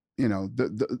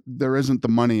 there isn't the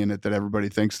money in it that everybody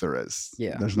thinks there is.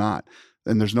 Yeah. There's not.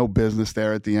 And there's no business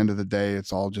there at the end of the day.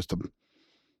 It's all just a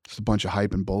bunch of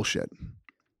hype and bullshit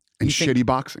and shitty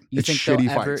boxing. It's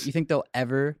shitty fights. You think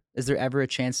is there ever a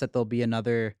chance that there'll be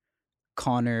another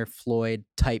Conor Floyd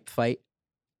type fight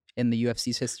in the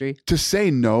UFC's history? To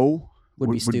say no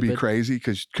would be crazy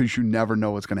because you never know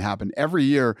what's going to happen. Every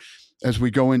year as we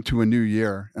go into a new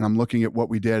year and I'm looking at what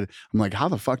we did, I'm like, how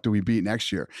the fuck do we beat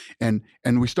next year? And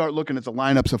we start looking at the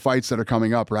lineups of fights that are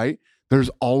coming up, right? There's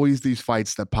always these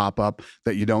fights that pop up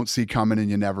that you don't see coming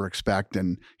and you never expect.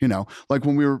 And, like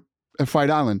when we were at Fight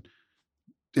Island,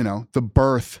 the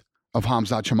birth of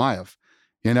Khamzat Chimaev,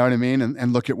 you know what I mean?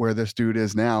 And look at where this dude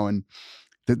is now. And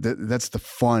that's the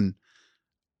fun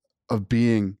of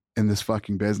being in this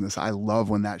fucking business. I love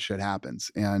when that shit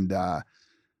happens. And,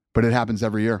 but it happens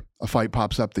every year. A fight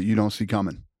pops up that you don't see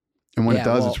coming. And when it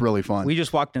does, it's really fun. We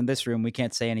just walked in this room. We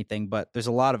can't say anything, but there's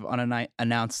a lot of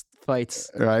unannounced fights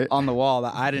on the wall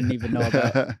that I didn't even know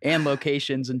about and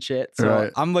locations and shit. So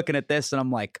I'm looking at this and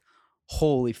I'm like,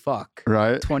 holy fuck.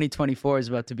 Right. 2024 is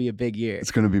about to be a big year.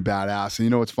 It's going to be badass. And you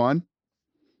know what's fun?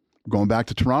 Going back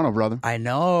to Toronto, brother. I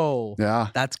know. Yeah.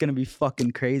 That's going to be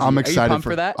fucking crazy. I'm excited Are you pumped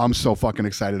for that. I'm so fucking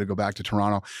excited to go back to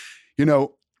Toronto.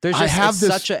 There's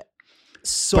just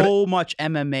so much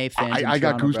MMA fans. I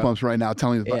got goosebumps right now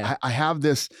telling you. Yeah. I have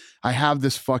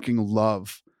this fucking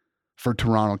love for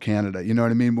Toronto, Canada. You know what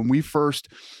I mean? When we first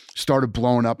started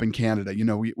blowing up in Canada,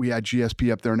 we had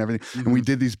GSP up there and everything, and we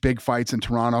did these big fights in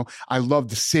Toronto. I love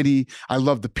the city. I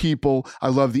love the people. I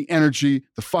love the energy,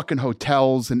 the fucking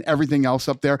hotels and everything else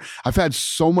up there. I've had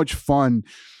so much fun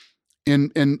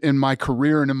in my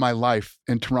career and in my life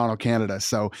in Toronto, Canada.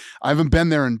 So I haven't been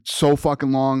there in so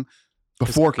fucking long.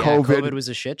 Before COVID was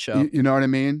a shit show. You know what I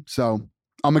mean? So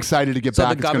I'm excited to get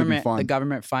back. It's going to be fun. The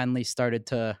government finally started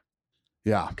to.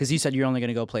 Yeah. Because you said you're only going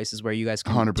to go places where you guys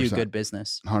can 100%. Do good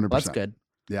business. 100%. Well, that's good.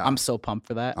 Yeah. I'm so pumped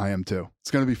for that. I am too.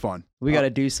 It's going to be fun. We got to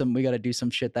do some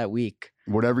shit that week.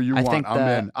 Whatever you want.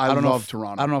 I'm in. I love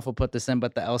Toronto. I don't know if we'll put this in,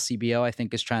 but the LCBO I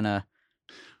think is trying to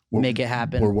make it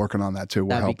happen. We're working on that too.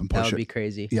 We're helping push it. That would be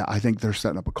crazy. Yeah. I think they're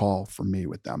setting up a call for me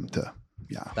with them to.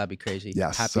 Yeah. That'd be crazy.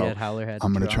 Yes. Happy so at Howlerhead.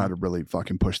 I'm going to try to really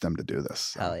fucking push them to do this.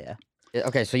 So. Hell yeah.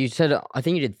 Okay, so you said, I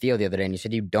think you did Theo the other day, and you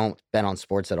said you don't bet on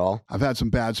sports at all. I've had some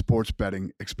bad sports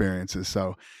betting experiences.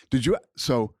 So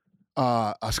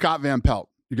Scott Van Pelt,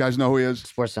 you guys know who he is?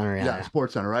 Sports Center, yeah. Yeah,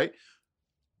 Sports Center, right?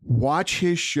 Watch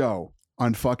his show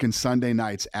on fucking Sunday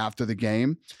nights after the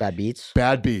game. It's Bad Beats.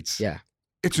 Bad Beats. Yeah.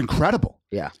 It's incredible.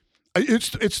 Yeah.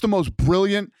 It's the most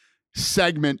brilliant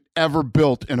segment ever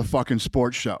built in a fucking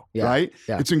sports show, right?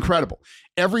 Yeah. It's incredible.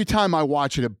 Every time I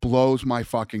watch it, it blows my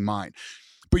fucking mind.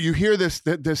 But you hear this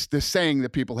saying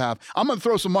that people have, I'm going to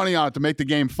throw some money on it to make the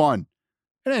game fun.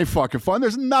 It ain't fucking fun.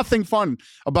 There's nothing fun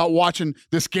about watching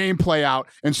this game play out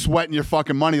and sweating your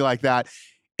fucking money like that.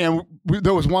 And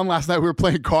there was one last night. We were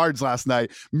playing cards last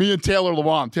night. Me and Taylor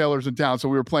Lawam. Taylor's in town. So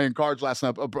we were playing cards last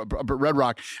night up at Red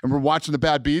Rock. And we're watching the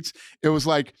Bad Beats. It was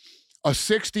like a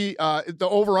 60. The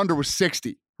over-under was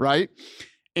 60, right?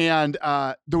 And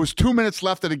there was 2 minutes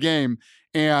left of the game.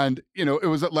 And, it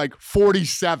was at like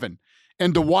 47.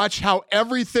 And to watch how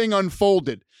everything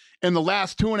unfolded in the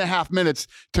last 2.5 minutes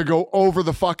to go over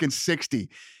the fucking 60.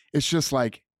 It's just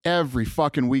like every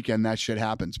fucking weekend that shit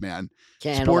happens, man.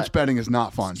 Sports betting is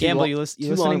not fun. Gamble, you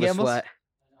listening, Gamble?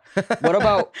 What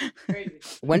about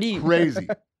when do you crazy?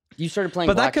 You started playing,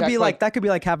 but that could be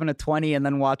like having a 20 and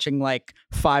then watching like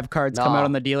 5 cards come out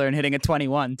on the dealer and hitting a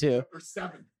 21 too. Or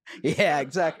 7. Yeah,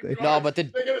 exactly. No, but they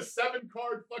get a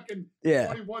 7-card fucking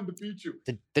 21 to beat you.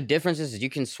 The difference is you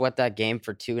can sweat that game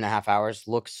for 2.5 hours,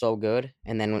 look so good,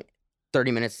 and then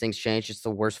 30 minutes things change. It's the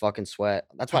worst fucking sweat.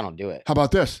 That's why I don't do it. How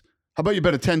about this? How about you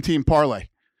bet a 10-team parlay,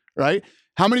 right?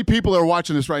 How many people are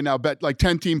watching this right now bet like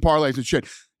 10-team parlays and shit?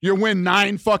 You win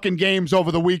 9 fucking games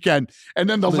over the weekend, and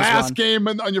then the last game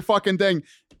on your fucking thing,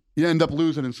 you end up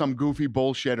losing in some goofy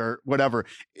bullshit or whatever.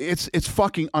 It's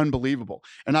fucking unbelievable.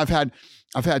 And I've had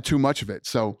too much of it.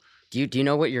 So do you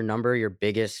know what your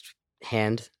biggest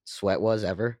hand sweat was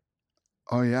ever?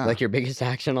 Oh yeah. Like your biggest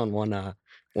action on one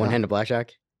hand of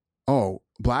blackjack? Oh,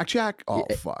 blackjack? Oh,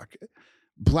 fuck.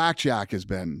 blackjack has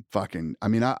been fucking. I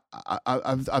mean,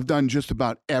 I've done just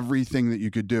about everything that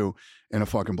you could do in a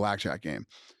fucking blackjack game.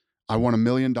 I won $1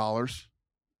 million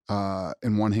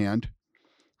in one hand.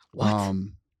 What?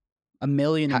 $1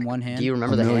 million in one hand. Do you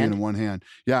remember $1 the million hand? in one hand.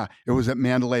 Yeah, it was at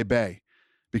Mandalay Bay.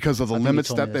 Because of the I think you limits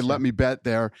told me that they this, let yeah. me bet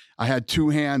there, I had 2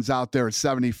 hands out there at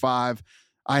 75.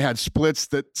 I had splits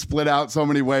that split out so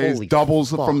many ways, Holy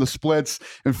doubles fuck. from the splits,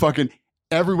 and fucking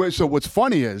every way. So what's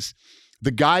funny is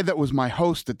the guy that was my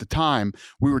host at the time,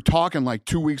 we were talking like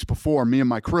 2 weeks before, me and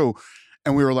my crew,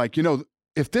 and we were like, you know,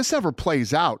 if this ever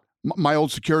plays out, my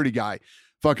old security guy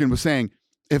fucking was saying,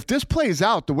 if this plays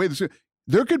out the way this,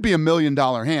 there could be $1 million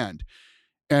hand.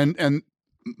 And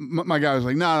my guy was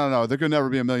like, no, there could never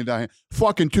be $1 million hand.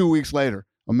 Fucking 2 weeks later,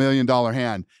 $1 million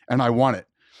hand, and I won it.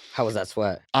 How was that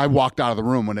sweat? I walked out of the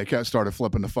room when they started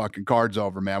flipping the fucking cards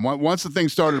over, man. Once the thing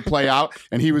started to play out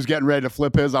and he was getting ready to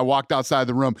flip his, I walked outside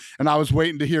the room and I was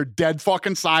waiting to hear dead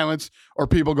fucking silence or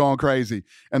people going crazy.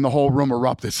 And the whole room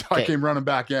erupted. So I Okay. came running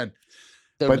back in.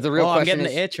 The real I'm question getting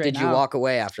is, the itch right did you now. walk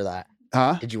away after that?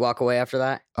 Huh? Did you walk away after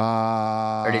that?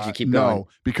 Or did you keep no, going?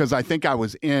 because I think I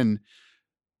was in.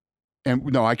 And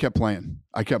no, I kept playing.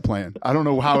 I don't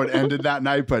know how it ended that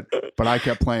night, but I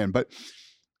kept playing. But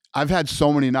I've had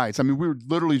so many nights. I mean, we were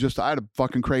literally I had a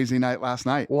fucking crazy night last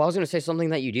night. Well, I was going to say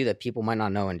something that you do that people might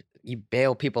not know, and you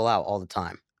bail people out all the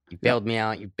time. You bailed me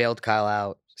out. You bailed Kyle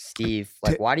out. Steve,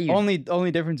 like, why do you? Only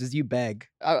difference is you beg.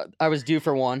 I was due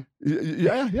for one.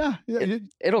 Yeah.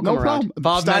 It'll No come around. problem.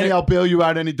 Bob Steiny, I'll bail you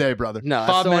out any day, brother. No,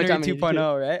 that's Bob the only Menery time I need to do it.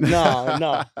 2.0, right?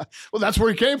 No. Well, that's where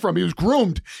he came from. He was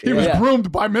groomed. He was Yeah.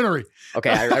 groomed by Minery.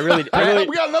 Okay, I really, We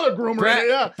got another groomer. Brett,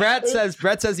 Yeah. Brett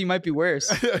says he might be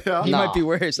worse. Yeah. He No, might be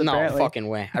worse. no Apparently. fucking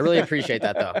way. I really appreciate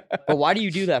that though. But why do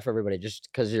you do that for everybody? Just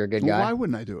because you're a good Well, guy? why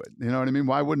wouldn't I do it? You know what I mean?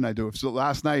 Why wouldn't I do it? So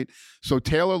last night,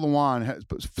 Taylor Lewan has,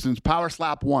 since Power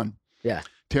Slap 1, Yeah.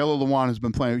 Taylor Lewan has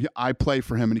been playing. I play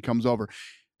for him and he comes over.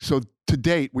 So to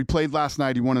date, we played last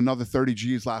night. He won another 30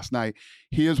 G's last night.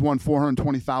 He has won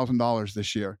 $420,000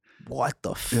 this year. What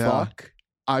the Yeah. fuck?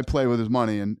 I play with his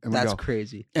money and we That's go.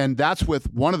 crazy. And that's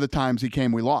with one of the times he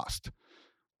came, we lost.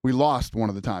 We lost one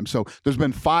of the times. So there's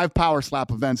been 5 Power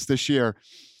Slap events this year.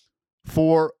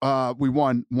 4 we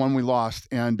won, 1 we lost,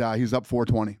 and he's up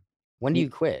 420. When do you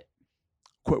quit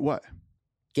Quit what?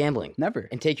 gambling Never.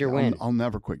 and take your win? I'll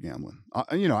never quit gambling.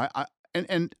 You know,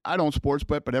 and I don't sports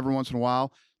bet, but every once in a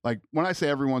while, like when I say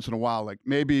every once in a while, like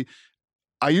maybe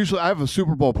I have a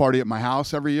Super Bowl party at my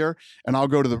house every year, and I'll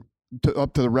go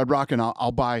up to the Red Rock and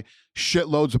I'll buy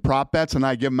shitloads of prop bets and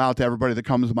I give them out to everybody that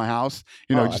comes to my house.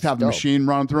 You know, Oh, just that's have the dope. machine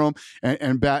run through them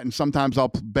and bet. And sometimes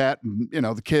I'll bet, you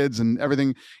know, the kids and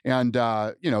everything. And,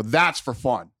 you know, that's for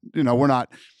fun. You know, we're not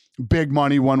big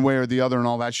money one way or the other and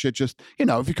all that shit. Just, you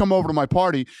know, if you come over to my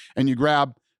party and you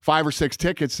grab 5 or 6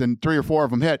 tickets and 3 or 4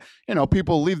 of them hit, you know,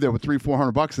 people leave there with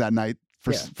 $300-400 that night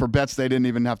for bets they didn't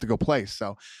even have to go place.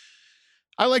 So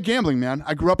I like gambling, man.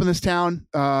 I grew up in this town.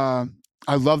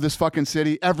 I love this fucking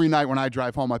city. Every night when I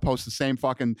drive home, I post the same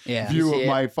fucking view of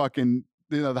my fucking,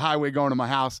 you know, the highway going to my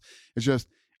house. It's just,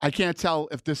 I can't tell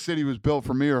if this city was built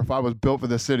for me or if I was built for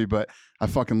this city, but I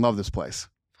fucking love this place.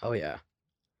 Oh yeah.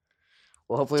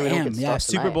 Well, hopefully we don't Damn, get yeah. stuck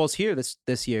Super tonight. Bowl's here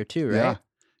this year too, right? Yeah.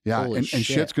 Yeah. Holy And shit.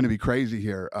 shit's going to be crazy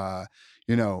here.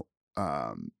 You know,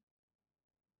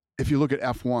 if you look at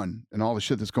F1 and all the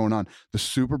shit that's going on, the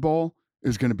Super Bowl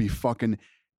is going to be fucking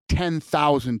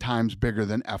 10,000 times bigger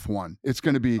than F1. It's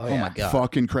going to be Oh my God.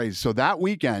 fucking crazy. So that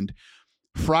weekend,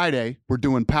 Friday, we're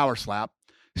doing Power Slap.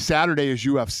 Saturday is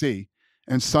UFC.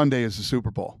 And Sunday is the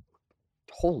Super Bowl.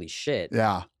 Holy shit.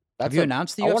 Yeah. Have you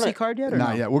announced the I UFC wanna- card yet? Or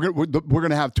Not no? yet. We're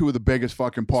gonna have 2 of the biggest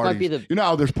fucking might parties. be the- You know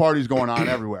how there's parties going on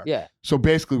everywhere. Yeah. So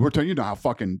basically, we're telling you know how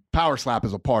fucking Power Slap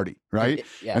is a party, right?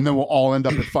 Yeah. And then we'll all end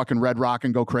up at fucking Red Rock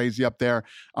and go crazy up there.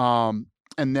 And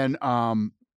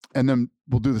then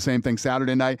we'll do the same thing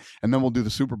Saturday night, and then we'll do the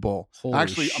Super Bowl. Holy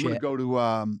Actually, I'm gonna shit. go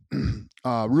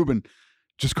to Ruben.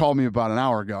 Just called me about an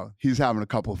hour ago. He's having a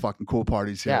couple of fucking cool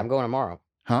parties here. Yeah, I'm going tomorrow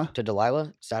Huh? to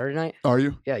Delilah Saturday night. Are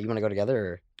you? Yeah, you want to go together?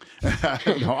 Or?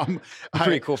 No,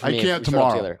 Pretty cool for I me. if can't we throw it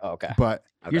tomorrow, together. Oh, okay. but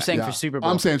Okay. You're saying yeah. for Super Bowl?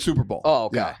 I'm saying Super Bowl. Oh,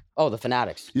 okay. Yeah. Oh, the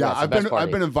Fanatics. Yeah, it's the I've best been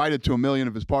party. invited to 1 million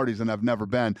of his parties and I've never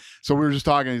been. So we were just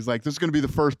talking. He's like, "This is going to be the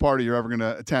first party you're ever going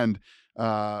to attend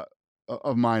of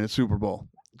mine at Super Bowl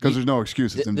because there's no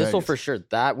excuses in This will Vegas. for sure.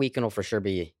 That weekend will for sure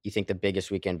be. You think the biggest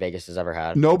weekend Vegas has ever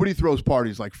had? Nobody throws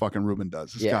parties like fucking Ruben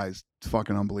does. This Yeah. guy's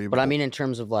fucking unbelievable. But I mean, in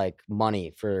terms of like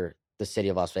money for the city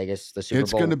of Las Vegas, the Super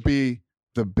it's Bowl. going to be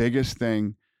the biggest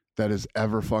thing that has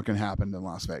ever fucking happened in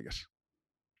Las Vegas.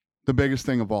 The biggest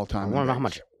thing of all I time. in want to know how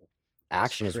Vegas. much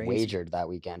action is crazy. wagered that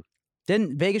weekend.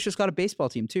 Didn't Vegas just got a baseball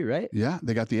team too, right? Yeah,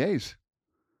 they got the A's.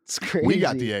 It's crazy. We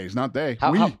got the A's, not they.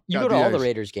 You go to all the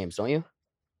Raiders games, don't you?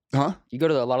 Huh? You go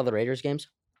to a lot of the Raiders games?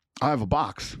 I have a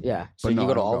box. Yeah. So But you no, go I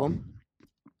to don't all go. of them?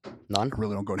 None? I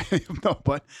really don't go to any of them, no,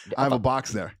 but I have a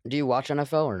box there. Do you watch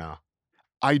NFL or no?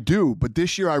 I do, but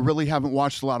this year I really haven't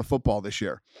watched a lot of football this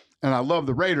year. And I love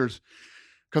the Raiders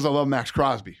because I love Max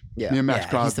Crosby. Yeah. Me and Max He's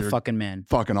Crosby the are fucking man.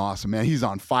 fucking awesome, man. He's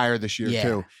on fire this year, Yeah.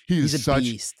 too. He's a such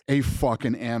beast. a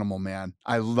fucking animal, man.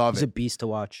 I love He's it. a beast to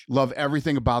watch. Love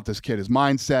everything about this kid. His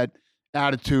mindset,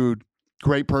 attitude,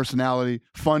 great personality,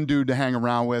 fun dude to hang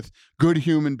around with, good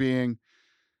human being.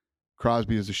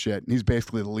 Crosby is a shit. And he's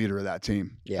basically the leader of that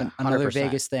team. Yeah. Another 100%.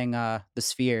 Vegas thing, the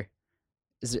Sphere.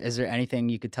 Is there anything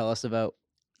you could tell us about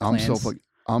I'm plans?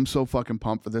 so fucking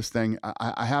pumped for this thing.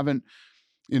 I haven't,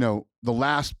 the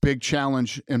last big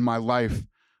challenge in my life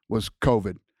was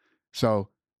COVID. So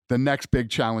the next big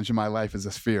challenge in my life is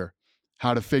a Sphere.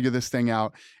 How to figure this thing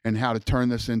out and how to turn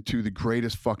this into the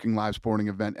greatest fucking live sporting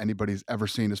event anybody's ever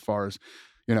seen as far as,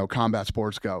 combat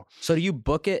sports go. So do you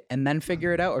book it and then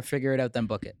figure it out, or figure it out then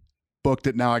book it? Booked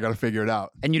it, now I got to figure it out.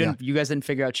 And Yeah. you guys didn't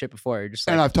figure out shit before. You're just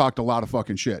like, And I've talked a lot of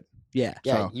fucking shit. yeah.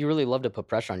 Yeah. So- You really love to put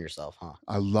pressure on yourself, huh?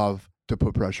 I love to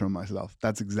put pressure on myself.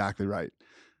 That's exactly right.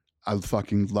 I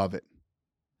fucking love it.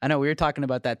 I know we were talking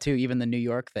about that too, even the New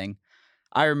York thing.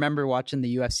 I remember watching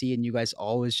the UFC and you guys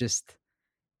always just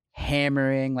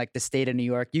hammering like the state of New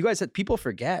York. You guys people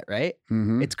forget, right?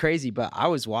 Mhm. It's crazy, but I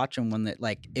was watching when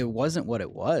it wasn't what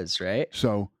it was, right?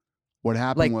 So what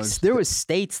happened Like was there was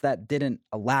states that didn't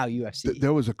allow UFC.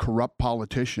 there was a corrupt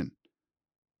politician,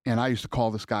 and I used to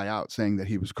call this guy out saying that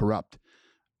he was corrupt.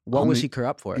 What was he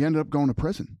corrupt for? He ended up going to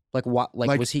prison. Like what?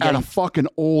 Like was he at getting? a fucking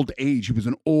old age? He was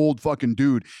an old fucking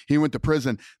dude. He went to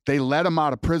prison. They let him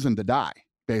out of prison to die,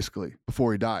 basically,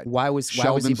 before he died. Why was he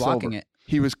Sheldon blocking Silver. it?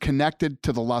 He was connected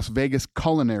to the Las Vegas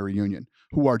Culinary Union,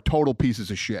 who are total pieces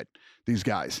of shit, these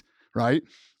guys, right?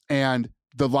 And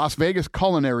the Las Vegas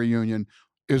Culinary Union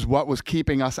is what was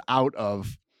keeping us out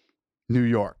of New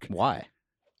York. Why?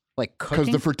 Like Because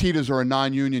cooking? the Fertitas are a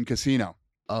non-union casino.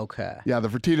 Okay. Yeah, the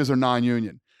Fertitas are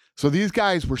non-union. So these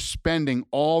guys were spending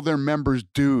all their members'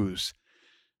 dues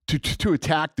to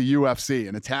attack the UFC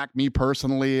and attack me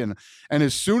personally. And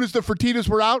as soon as the Fertitas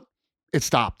were out, it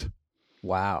stopped.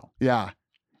 Wow. Yeah.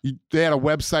 They had a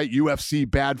website, UFC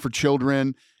Bad for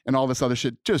Children, and all this other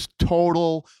shit. Just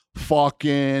total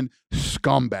fucking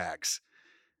scumbags.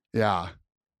 Yeah.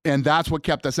 And that's what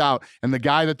kept us out. And the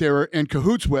guy that they were in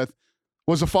cahoots with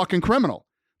was a fucking criminal.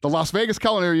 The Las Vegas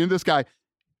Culinary Union, this guy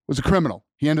was a criminal.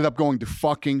 He ended up going to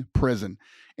fucking prison.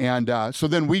 And so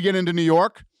then we get into New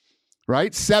York,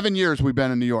 right? 7 years we've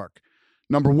been in New York.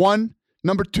 Number 1,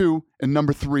 number 2, and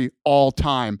number 3 all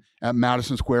time at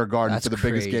Madison Square Garden That's for the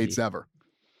biggest crazy. gates ever.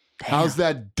 How's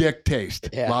that dick taste?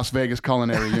 Yeah. Las Vegas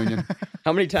Culinary Union.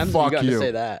 How many times have Fuck you gotten you. to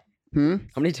say that? Hmm?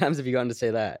 How many times have you gotten to say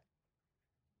that?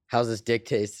 How's this dick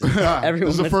taste? This Everyone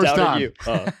is the that's first doubted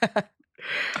time. you. Oh.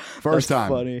 First That's time.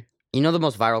 Funny. You know the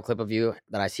most viral clip of you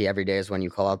that I see every day is when you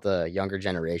call out the younger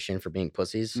generation for being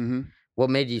pussies. Mhm. What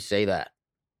made you say that?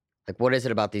 Like, what is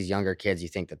it about these younger kids you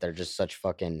think that they're just such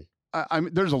fucking... I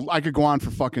mean, I could go on for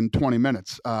fucking 20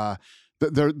 minutes.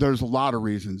 There's a lot of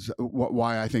reasons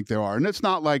why I think they are. And it's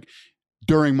not like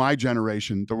during my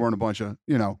generation, there weren't a bunch of,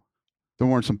 there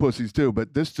weren't some pussies too,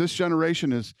 but this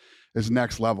generation is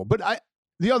next level. But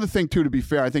the other thing too, to be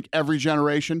fair, I think every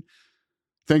generation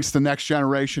thinks the next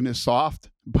generation is soft.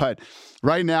 But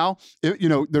right now, if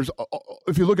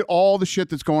you look at all the shit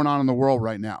that's going on in the world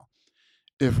right now,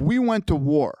 if we went to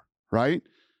war, right?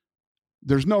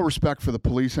 There's no respect for the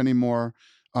police anymore.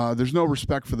 There's no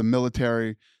respect for the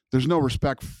military. There's no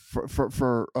respect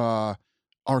for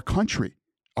our country,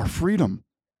 our freedom,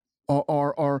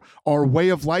 our way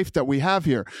of life that we have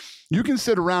here. You can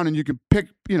sit around and you can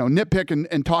nitpick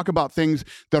and talk about things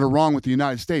that are wrong with the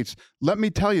United States. Let me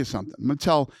tell you something. I'm going to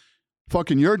tell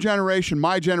fucking your generation,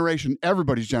 my generation,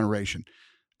 everybody's generation.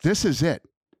 This is it.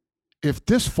 If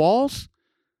this falls,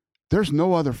 there's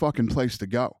no other fucking place to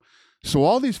go. So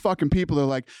all these fucking people are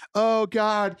like, oh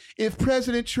God, if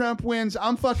President Trump wins,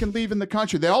 I'm fucking leaving the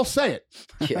country. They all say it.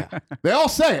 Yeah. They all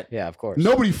say it. Yeah, of course.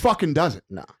 Nobody fucking does it.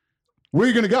 No. Where are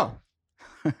you going to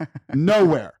go?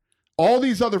 Nowhere. All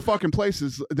these other fucking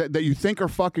places that you think are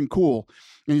fucking cool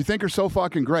and you think are so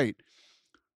fucking great,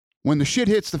 when the shit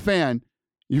hits the fan,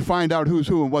 you find out who's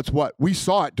who and what's what. We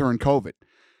saw it during COVID.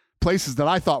 Places that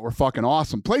I thought were fucking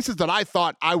awesome. Places that I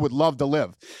thought I would love to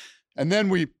live. And then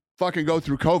we fucking go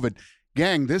through COVID.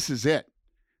 Gang, this is it.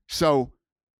 So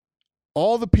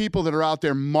all the people that are out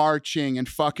there marching and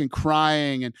fucking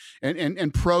crying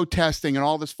and protesting and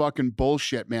all this fucking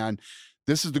bullshit, man,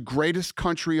 this is the greatest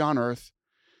country on earth.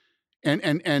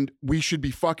 And we should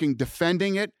be fucking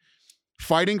defending it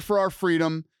fighting for our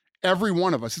freedom. Every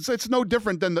one of us. It's no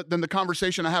different than the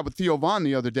conversation I had with Theo Vaughn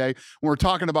the other day when we're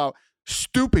talking about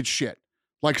stupid shit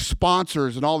like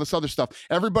sponsors and all this other stuff.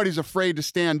 Everybody's afraid to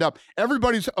stand up.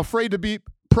 Everybody's afraid to be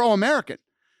pro-American.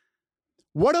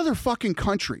 What other fucking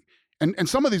country? And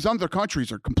some of these other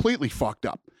countries are completely fucked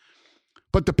up.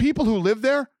 But the people who live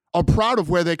there are proud of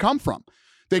where they come from.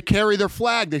 They carry their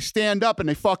flag. They stand up and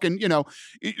they fucking,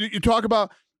 you talk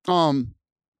about,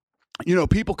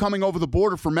 people coming over the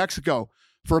border from Mexico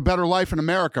for a better life in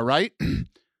America, right?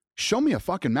 Show me a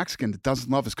fucking Mexican that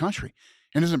doesn't love his country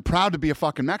and isn't proud to be a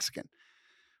fucking Mexican.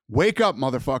 Wake up,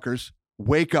 motherfuckers.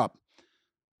 Wake up.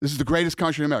 This is the greatest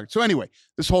country in America. So anyway,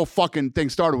 this whole fucking thing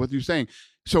started with you saying,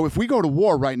 so if we go to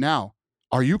war right now,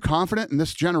 are you confident in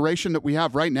this generation that we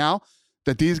have right now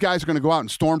that these guys are going to go out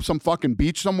and storm some fucking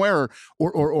beach somewhere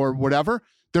or whatever?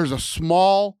 There's a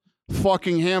small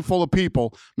fucking handful of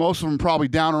people, most of them probably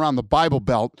down around the Bible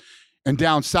Belt and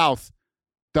down south,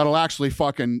 that'll actually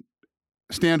fucking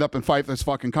stand up and fight for this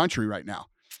fucking country right now.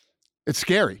 It's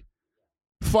scary.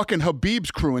 Fucking Habib's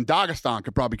crew in Dagestan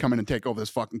could probably come in and take over this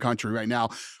fucking country right now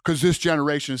because this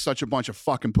generation is such a bunch of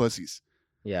fucking pussies.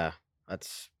 Yeah,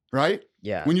 that's... Right?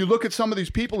 Yeah. When you look at some of these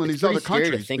people in these other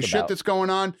countries, the shit about. That's going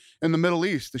on in the Middle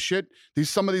East,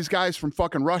 some of these guys from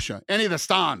fucking Russia, any of the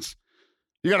stans.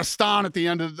 You got a stan at the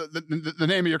end of the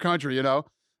name of your country,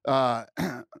 Bad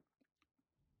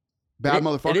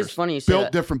motherfuckers. It is funny you say Built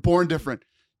that. different, born different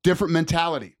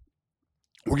mentality.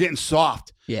 We're getting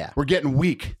soft. Yeah. We're getting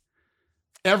weak.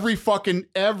 Every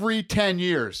 10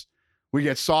 years, we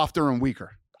get softer and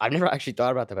weaker. I've never actually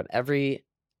thought about that, but when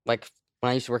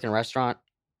I used to work in a restaurant,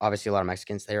 obviously a lot of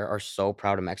Mexicans there are so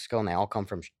proud of Mexico and they all come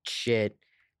from shit,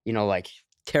 like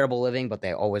terrible living, but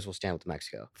they always will stand with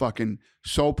Mexico. Fucking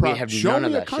so proud. have Show none me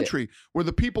of a that country where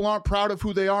the people aren't proud of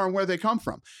who they are and where they come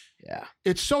from. Yeah.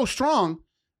 It's so strong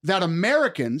that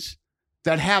Americans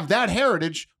that have that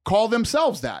heritage call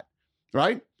themselves that,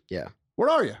 right? Yeah. What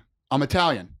are you? I'm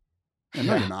Italian.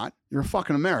 No, you're not. You're a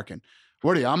fucking American.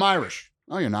 What are you? I'm Irish.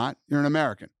 No, you're not. You're an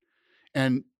American.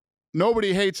 And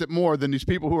nobody hates it more than these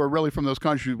people who are really from those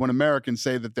countries when Americans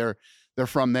say that they're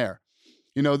from there.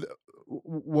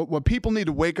 What people need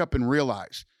to wake up and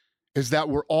realize is that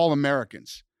we're all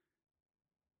Americans.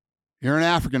 You're an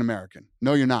African American.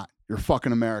 No, you're not. You're a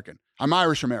fucking American. I'm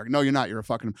Irish American. No, you're not. You're a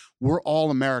fucking... We're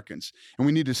all Americans. And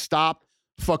we need to stop,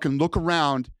 fucking look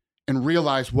around and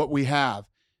realize what we have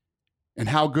and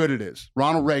how good it is.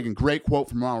 Ronald Reagan, great quote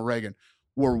from Ronald Reagan.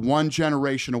 We're one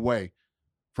generation away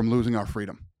from losing our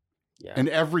freedom. Yeah. And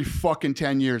every fucking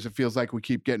 10 years, it feels like we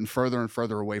keep getting further and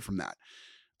further away from that.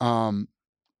 And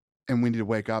we need to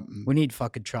wake up. We need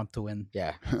fucking Trump to win.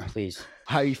 Yeah, please.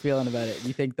 How are you feeling about it?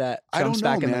 You think that I don't Trump's know,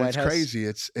 back in the man. White It's House? crazy.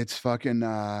 It's fucking...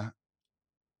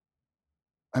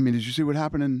 did you see what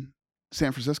happened in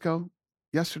San Francisco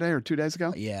yesterday or 2 days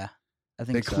ago? Yeah, I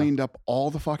think They so. cleaned up all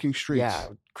the fucking streets. Yeah,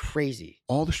 crazy.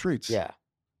 All the streets. Yeah.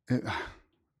 It-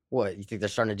 What, you think they're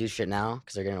starting to do shit now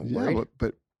because they're getting worried? yeah,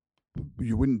 but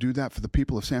you wouldn't do that for the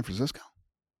people of San Francisco?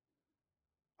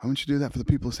 Why wouldn't you do that for the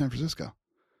people of San Francisco?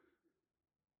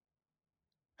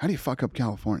 How do you fuck up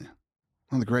California?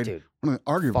 One of the greatest, Dude,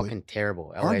 arguably, fucking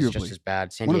terrible. LA is just arguably, as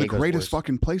bad. San one of the Diego's greatest worse.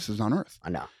 fucking places on earth. I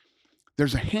know.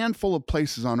 There's a handful of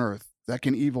places on earth that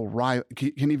can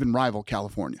even rival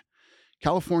California.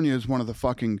 California is one of the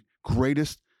fucking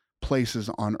greatest places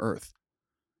on earth.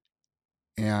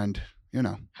 And,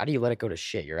 How do you let it go to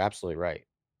shit? You're absolutely right.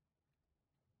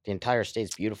 The entire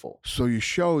state's beautiful. so you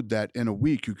showed that in a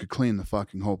week you could clean the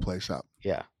fucking whole place up.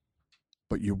 Yeah.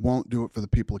 But you won't do it for the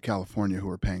people of California who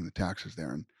are paying the taxes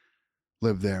there and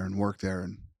live there and work there.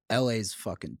 And LA's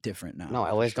fucking different now.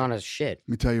 No, LA's gone to shit. let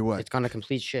me tell you what, It's gone to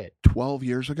complete shit. 12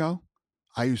 years ago,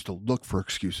 I used to look for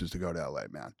excuses to go to LA,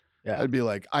 man. Yeah. I'd be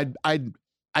like,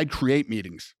 I'd create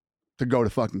meetings to go to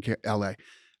fucking LA.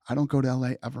 I don't go to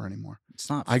LA ever anymore. It's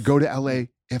not. I go to LA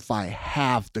if I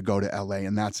have to go to LA,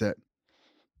 and that's it.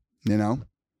 You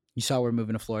saw we're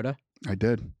moving to Florida? I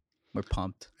did. We're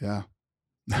pumped. Yeah.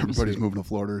 Everybody's sweet. moving to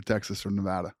Florida or Texas or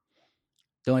Nevada.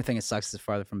 The only thing that sucks is it's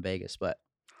farther from Vegas, but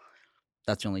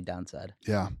that's the only downside.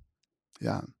 Yeah.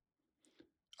 Yeah.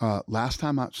 Last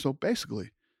time so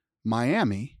basically,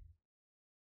 Miami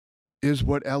is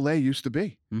what LA used to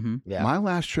be. Mm-hmm. Yeah. My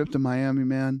last trip to Miami,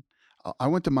 man, I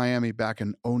went to Miami back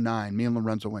in 2009. Me and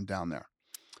Lorenzo went down there.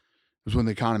 It was when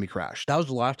the economy crashed. That was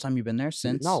the last time you've been there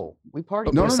since? No, we partied.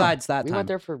 But No, no, no. besides that We time. went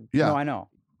there for... Yeah. No, I know.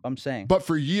 I'm saying. But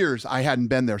for years, I hadn't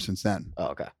been there since then. Oh,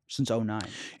 okay. Since 2009.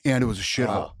 And it was a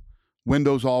shithole.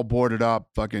 Windows all boarded up,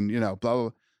 fucking, blah, blah, blah.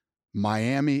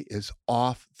 Miami is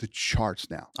off the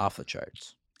charts now. Off the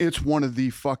charts. It's one of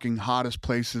the fucking hottest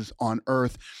places on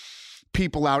earth.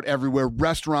 people out everywhere.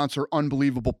 Restaurants are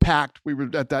unbelievable, packed. We were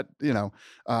at that,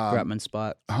 Grutman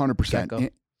spot.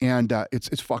 100%. And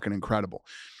it's fucking incredible.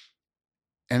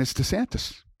 And it's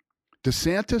DeSantis.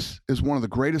 DeSantis is one of the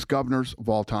greatest governors of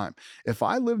all time. If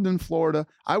I lived in Florida,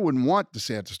 I wouldn't want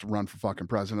DeSantis to run for fucking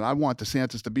president. I want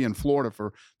DeSantis to be in Florida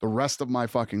for the rest of my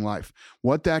fucking life.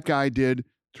 What that guy did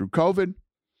through COVID,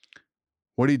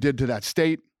 what he did to that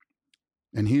state,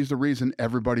 and he's the reason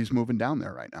everybody's moving down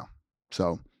there right now.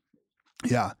 So,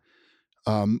 yeah,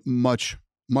 much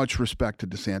respect to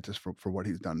DeSantis for what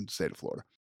he's done in the state of Florida.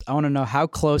 I want to know, how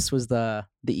close was the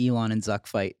Elon and Zuck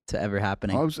fight to ever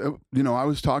happening? I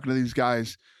was talking to these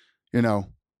guys,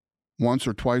 once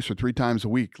or twice or three times a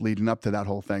week leading up to that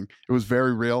whole thing. It was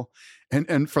very real.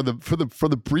 And for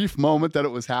the brief moment that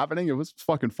it was happening, it was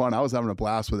fucking fun. I was having a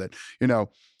blast with it.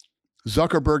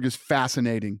 Zuckerberg is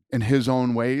fascinating in his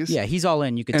own ways. Yeah, he's all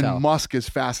in, you can tell. And Musk is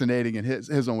fascinating in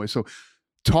his own way. So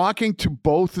talking to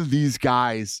both of these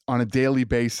guys on a daily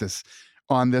basis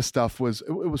on this stuff was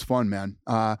fun, man.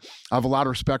 I have a lot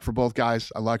of respect for both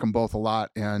guys. I like them both a lot,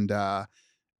 and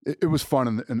it was fun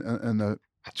in the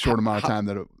short amount of time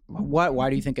that it. Why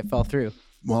do you think it fell through?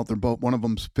 Well, they're both. One of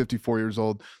them's 54 years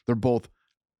old. They're both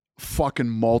fucking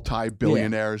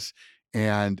multi-billionaires,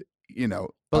 and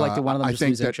But like, did one of them just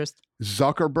lose interest?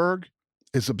 Zuckerberg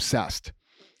is obsessed.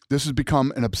 This has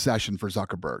become an obsession for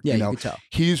Zuckerberg. Yeah, you can tell.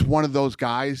 He's one of those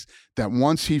guys that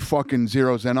once he fucking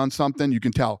zeroes in on something, you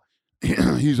can tell.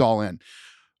 He's all in.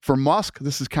 For Musk,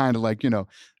 this is kind of like,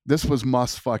 this was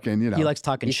Musk's fucking, He likes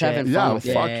talking He's shit. having fun with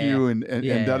fuck it. you and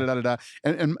da da da da.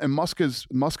 And Musk is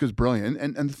brilliant.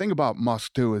 And the thing about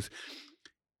Musk too is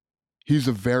he's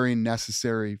a very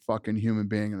necessary fucking human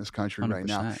being in this country 100%. right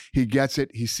now. He gets it.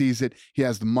 He sees it. He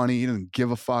has the money. He doesn't give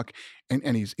a fuck.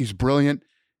 And he's brilliant.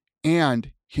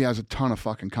 And he has a ton of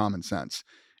fucking common sense.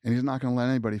 And he's not going to let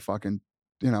anybody fucking,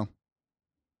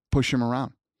 push him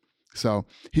around. So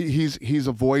he's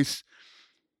a voice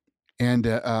and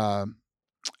a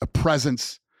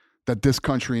presence that this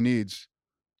country needs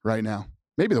right now.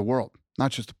 Maybe the world,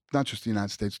 not just the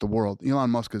United States, the world. Elon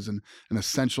Musk is an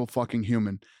essential fucking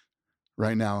human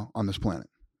right now on this planet.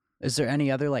 Is there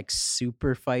any other like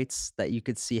super fights that you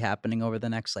could see happening over the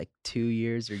next like 2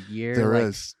 years or year? There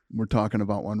is. We're talking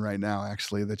about one right now,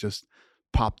 actually, that just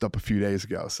popped up a few days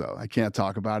ago. So I can't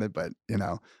talk about it, but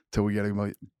till we get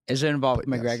a. Is it involved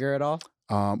But McGregor at all?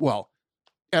 Well,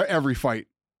 every fight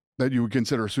that you would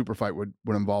consider a super fight would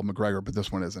involve McGregor, but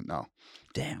this one isn't. No.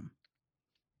 Damn.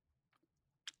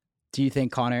 Do you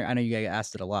think Conor? I know you guys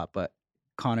asked it a lot, but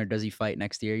Conor, does he fight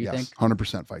next year? You think?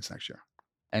 100% fights next year.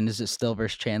 And is it still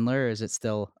versus Chandler, or is it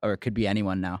still, or it could be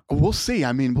anyone now? We'll see.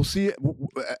 I mean, we'll see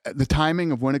the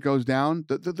timing of when it goes down.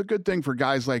 The good thing for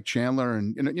guys like Chandler,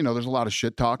 and there's a lot of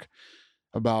shit talk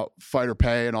about fighter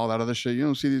pay and all that other shit. You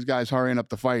don't see these guys hurrying up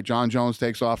the fight. John Jones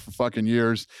takes off for fucking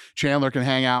years. Chandler can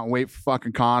hang out and wait for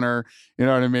fucking Conor. You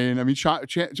know what I mean? I mean,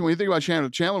 when you think about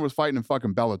Chandler was fighting in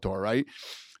fucking Bellator, right?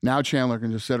 Now Chandler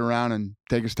can just sit around and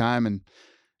take his time and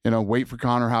wait for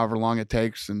Conor however long it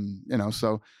takes, and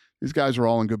so. These guys are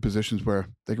all in good positions where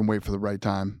they can wait for the right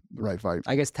time, the right fight.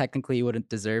 I guess technically you wouldn't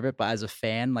deserve it, but as a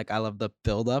fan, like, I love the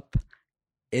build-up.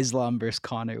 Islam versus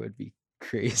Conor would be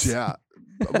crazy. Yeah.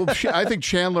 Well, I think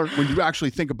Chandler, when you actually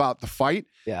think about the fight,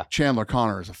 Chandler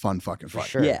Conor is a fun fucking fight.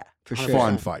 Sure. Yeah, for sure.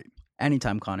 Fun fight.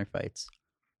 Anytime Conor fights.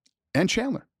 And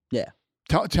Chandler. Yeah.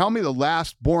 Tell me the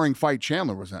last boring fight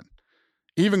Chandler was in.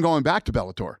 Even going back to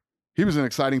Bellator. He was in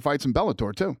exciting fights in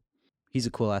Bellator, too. He's a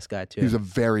cool ass guy too. He's a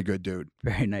very good dude.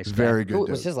 Very nice guy. Very good dude.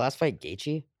 Was his last fight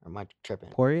Gaethje? Or am I tripping?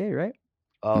 Poirier, right?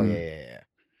 Oh, yeah.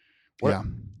 I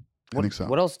think so.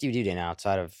 What else do you do, Dana,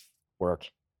 outside of work?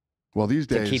 Well, these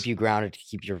days. To keep you grounded, to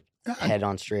keep your head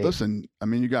on straight. Listen, I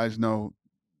mean, you guys know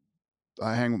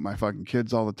I hang with my fucking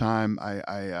kids all the time.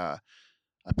 I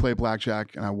play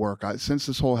blackjack and I work. Since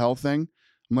this whole health thing,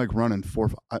 I'm like running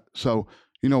so,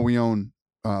 we own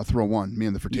Throw One, me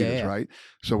and the Fertitas, right?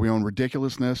 So we own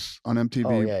Ridiculousness on MTV.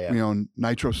 Oh, yeah. We own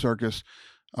Nitro Circus,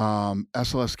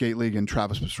 SLS Skate League, and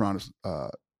Travis Pastrana's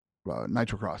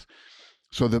Nitro Cross.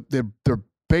 So they're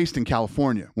based in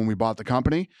California. When we bought the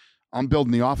company, I'm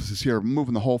building the offices here,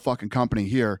 moving the whole fucking company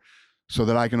here, so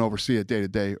that I can oversee it day to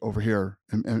day over here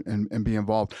and be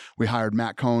involved. We hired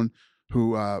Matt Cohn,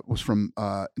 who was from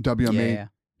WME.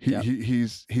 Yeah.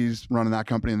 He's running that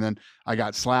company, and then I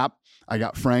got Slap. I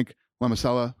got Frank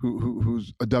Lemacella,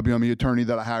 who's a WME attorney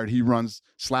that I hired. He runs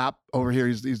Slap over here.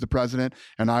 He's the president,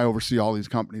 and I oversee all these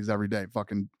companies every day.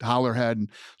 Fucking Hollerhead, and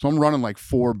so I'm running like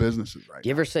 4 businesses right now. Do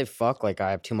you ever say fuck? Like, I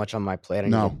have too much on my plate.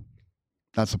 No,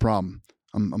 that's the problem.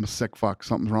 I'm a sick fuck.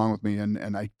 Something's wrong with me,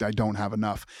 and I don't have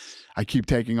enough. I keep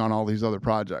taking on all these other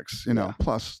projects,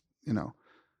 Plus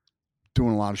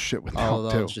doing a lot of shit with All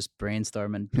Nelk those too. just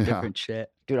brainstorming Yeah. different shit.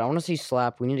 Dude, I want to see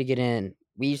Slap. We need to get in.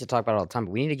 We used to talk about it all the time,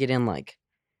 but we need to get in like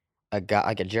a guy,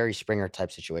 like a Jerry Springer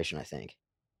type situation. I think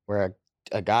where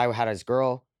a guy had his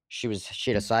girl. She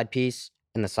had a side piece,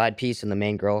 and the side piece and the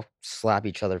main girl slap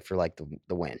each other for like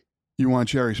the win. You want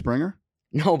Jerry Springer?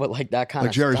 No, but like that kind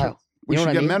Like of Jerry style. We You know should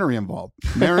what I get mean? Menery involved.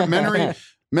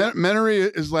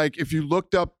 Menery is like if you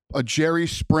looked up a Jerry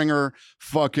Springer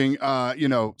fucking,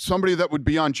 somebody that would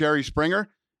be on Jerry Springer,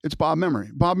 it's Bob Menery.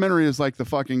 Bob Menery is like the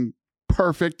fucking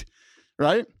perfect,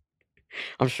 right?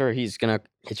 I'm sure he's gonna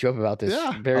hit you up about this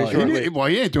Yeah. very He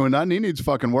shortly. he ain't doing nothing. He needs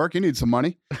fucking work. He needs some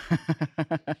money.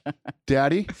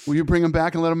 Daddy, will you bring him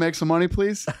back and let him make some money,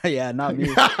 please? Yeah, not me.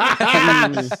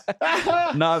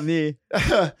 Not me.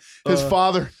 His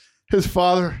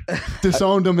father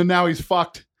disowned him and now he's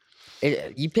fucked.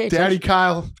 You pay Daddy attention.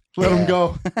 Kyle, let him Yeah.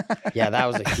 go. Yeah, that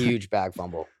was a huge bag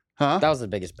fumble. Huh? That was the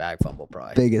biggest bag fumble,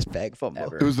 probably. Biggest bag fumble.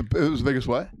 Ever. It was the biggest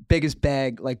what? Biggest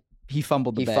bag. Like he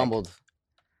fumbled the He bag. fumbled.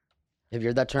 Have you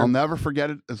heard that I'll term? never forget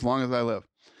it as long as I live.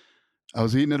 I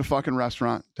was eating at a fucking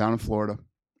restaurant down in Florida.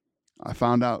 I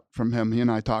found out from him. He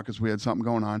and I talked because we had something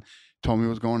going on. Told me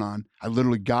what was going on. I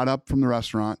literally got up from the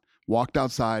restaurant, walked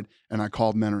outside, and I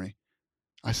called Menery.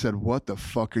 I said, "What the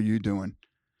fuck are you doing?"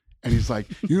 And he's like,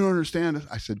 "You don't understand."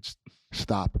 I said,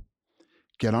 "Stop.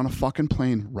 Get on a fucking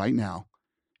plane right now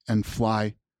and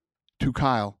fly to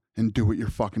Kyle and do what you're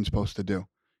fucking supposed to do.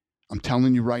 I'm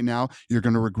telling you right now, you're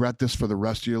going to regret this for the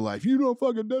rest of your life. You don't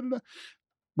fucking da-da-da."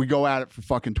 We go at it for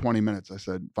fucking 20 minutes. I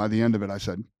said, by the end of it, I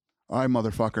said, "All right,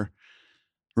 motherfucker.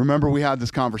 Remember we had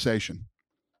this conversation.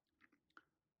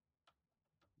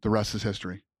 The rest is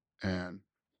history." And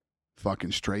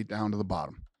fucking straight down to the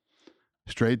bottom.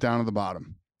 Straight down to the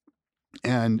bottom.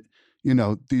 And,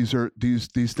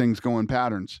 these things go in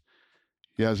patterns.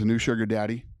 He has a new sugar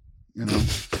daddy,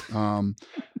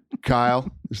 Kyle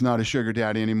is not a sugar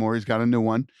daddy anymore. He's got a new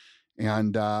one.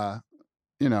 And,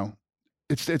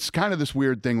 it's kind of this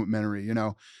weird thing with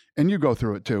Menery, and you go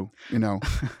through it too,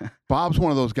 Bob's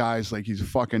one of those guys, like he's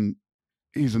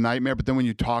a nightmare, but then when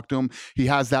you talk to him, he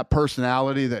has that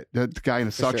personality that kind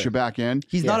of sucks sure. you back in.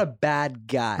 He's Yeah. not a bad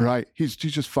guy. Right. He's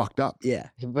just fucked up. Yeah.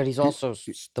 But he's also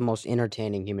the most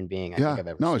entertaining human being I think I've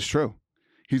ever seen. It's true.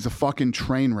 He's a fucking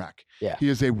train wreck. Yeah. He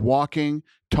is a walking,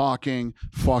 talking,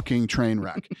 fucking train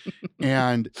wreck.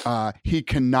 And he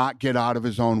cannot get out of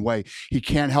his own way. He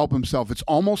can't help himself. It's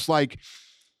almost like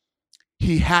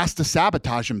he has to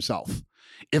sabotage himself.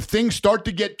 If things start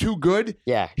to get too good,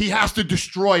 Yeah. he has to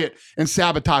destroy it and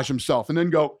sabotage himself and then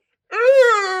go,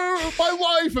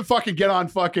 my life, and fucking get on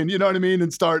fucking, you know what I mean?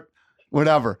 And start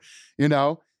whatever,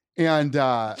 And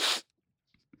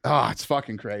it's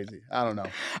fucking crazy. I don't know.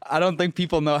 I don't think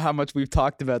people know how much we've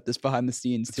talked about this behind the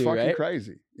scenes It's too, fucking right?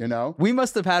 crazy, We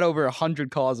must have had over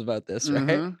 100 calls about this, right?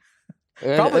 Mhm.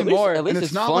 Probably At least- more. At least And it's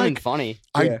it's not fun like- and funny.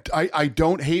 Yeah. I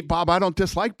don't hate Bob. I don't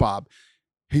dislike Bob.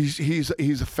 He's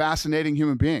a fascinating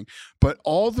human being. But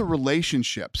all the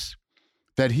relationships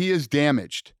that he has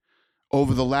damaged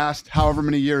over the last however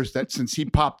many years that since he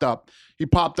popped up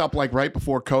like right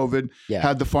before COVID, Yeah.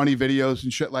 had the funny videos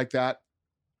and shit like that,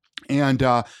 and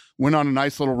went on a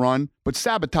nice little run, but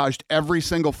sabotaged every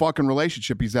single fucking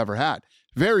relationship he's ever had.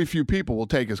 Very few people will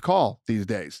take his call these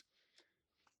days.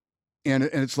 And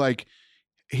it's like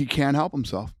he can't help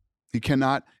himself. He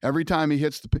cannot. Every time he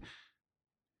hits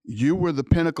you were the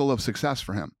pinnacle of success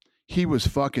for him. He was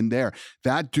fucking there.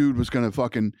 That dude was going to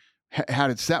fucking had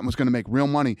it set and was going to make real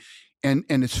money. And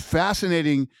it's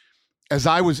fascinating as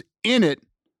I was in it,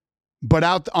 but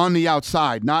out on the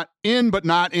outside, not in, but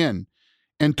not in.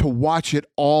 And to watch it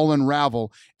all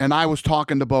unravel. And I was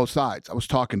talking to both sides. I was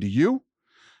talking to you.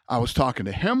 I was talking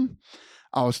to him.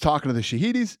 I was talking to the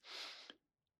Shahidis.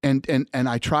 And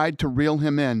I tried to reel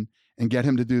him in and get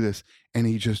him to do this. And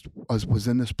he just was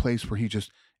in this place where he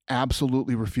just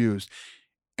absolutely refused.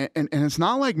 And it's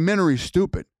not like Menery's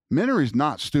stupid. Menery's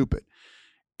not stupid.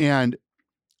 And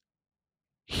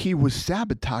he was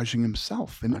sabotaging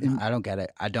himself. And I don't get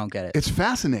it. I don't get it. it's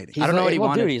fascinating. I don't know what he well,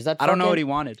 wanted. Dude, is that I don't know fucking- what he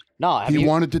wanted. No, have He you,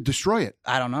 wanted to destroy it.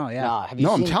 I don't know. Yeah. Nah, have you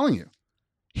No, I'm seen, telling you.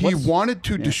 He What's- wanted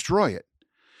to destroy it.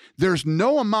 There's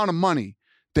no amount of money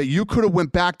that you could have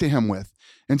went back to him with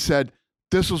and said,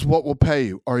 "This is what we'll pay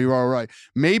you. Are you all right?"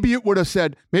 Maybe it would have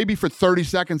said, maybe for 30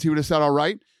 seconds he would have said, "All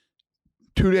right."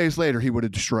 2 days later, he would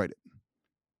have destroyed it.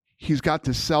 He's got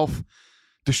this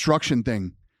self-destruction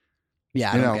thing.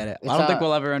 Yeah, I You don't know, get it. it's, I don't think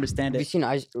we'll ever understand Have you it. seen,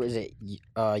 is it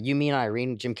You, Me, and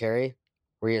Irene, Jim Carrey,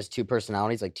 where he has two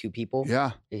personalities, like two people?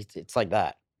 Yeah. It's like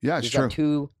that. Yeah, it's He's true. got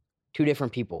two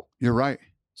different people. You're right.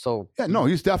 So Yeah, no,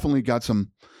 he's definitely got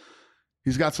some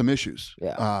issues.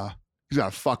 Yeah. he's got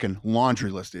a fucking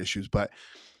laundry list of issues, but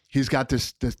he's got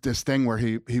this thing where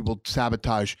he will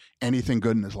sabotage anything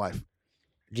good in his life.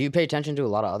 Do you pay attention to a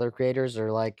lot of other creators,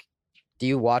 or like, do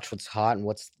you watch what's hot and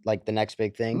what's like the next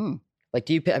big thing? Like,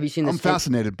 have you seen this? I'm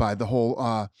fascinated by the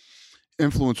whole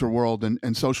influencer world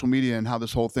and social media and how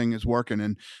this whole thing is working.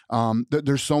 And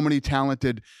there's so many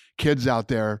talented kids out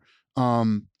there.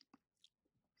 You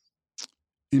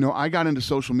know, I got into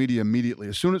social media immediately.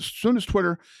 As soon as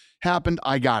Twitter happened,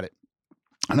 I got it.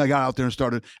 And I got out there and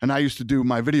started, and I used to do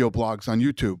my video blogs on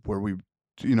YouTube where we,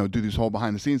 you know, do these whole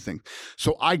behind the scenes things.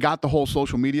 So I got the whole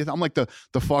social media. I'm like the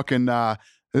fucking,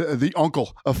 the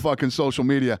uncle of fucking social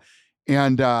media.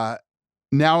 And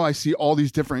now I see all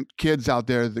these different kids out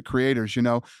there, the creators, you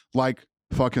know, like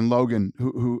fucking Logan,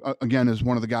 who again is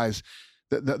one of the guys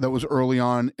that was early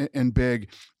on and big,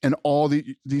 and all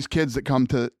these kids that come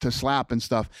to slap and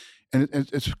stuff. And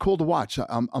it's cool to watch.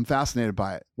 I'm fascinated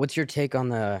by it. What's your take on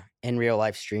the in real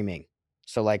life streaming?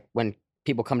 So like when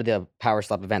people come to the Power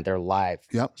Slap event, they're live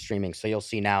streaming. So you'll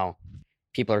see now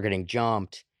people are getting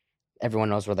jumped. Everyone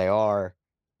knows where they are.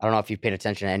 I don't know if you've paid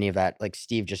attention to any of that. Like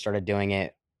Steve just started doing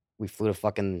it. We flew to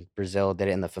fucking Brazil, did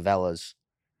it in the favelas,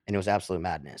 and it was absolute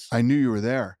madness. I knew you were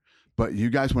there, but you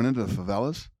guys went into the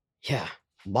favelas? Yeah,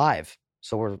 live.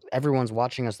 So everyone's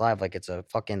watching us live like it's a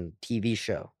fucking TV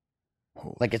show.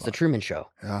 Holy like it's fuck. the Truman Show.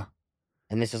 Yeah.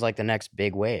 And this is like the next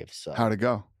big wave. So how'd it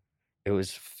go? It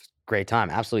was great time.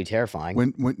 Absolutely terrifying.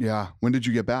 When did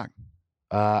you get back?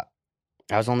 I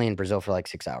was only in Brazil for like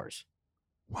 6 hours.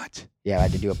 What? Yeah, I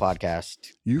had to do a podcast.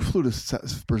 You flew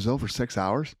to Brazil for 6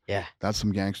 hours? Yeah. That's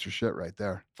some gangster shit right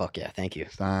there. Fuck yeah, thank you.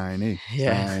 Steiny.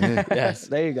 Yeah. Steiny. Yes,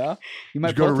 there you go. You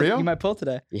might go to Rio? You might pull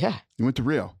today. Yeah. You went to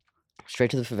Rio?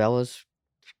 Straight to the favelas.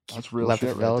 That's real Left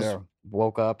shit the favelas, right there.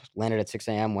 woke up, landed at 6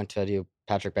 a.m., went to do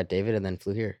Patrick Bet David, and then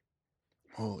flew here.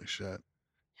 Holy shit.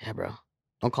 Yeah, bro.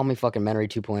 Don't call me fucking Memory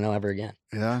 2.0 ever again.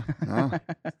 Yeah. No.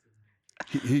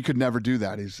 he could never do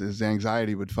that. His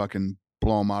anxiety would fucking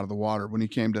blow him out of the water. When he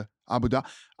came to Abu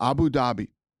Dhabi,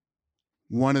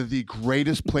 one of the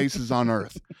greatest places on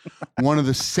earth, one of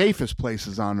the safest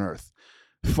places on earth,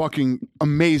 fucking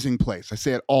amazing place. I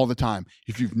say it all the time.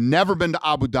 If you've never been to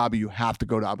Abu Dhabi, you have to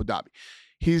go to Abu Dhabi.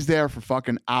 He's there for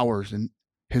fucking hours, and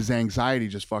his anxiety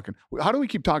just fucking. How do we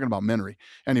keep talking about Minery?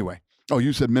 Anyway,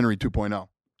 you said Minery 2.0.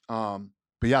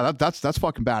 But yeah, that's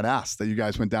fucking badass that you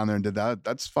guys went down there and did that.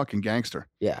 That's fucking gangster.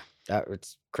 Yeah,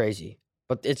 it's crazy.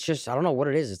 But it's just, I don't know what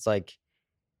it is. It's like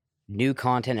new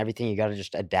content, everything. You got to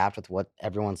just adapt with what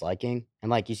everyone's liking.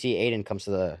 And like you see Aiden comes to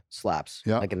the slaps,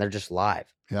 like, and they're just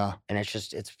live. Yeah. And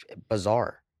it's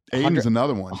bizarre. Aiden's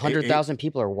another one. 100,000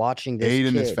 people are watching this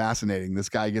Aiden kid. is fascinating. This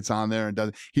guy gets on there and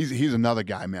does. He's another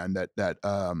guy, man.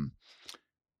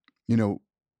 You know,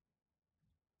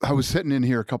 I was sitting in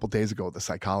here a couple days ago with a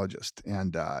psychologist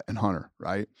and Hunter,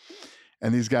 right?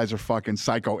 And these guys are fucking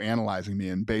psychoanalyzing me,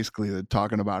 and basically they're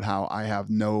talking about how I have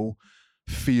no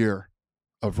fear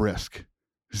of risk,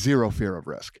 zero fear of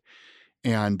risk.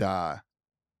 And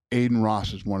Aiden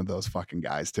Ross is one of those fucking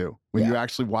guys too. When you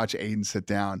actually watch Aiden sit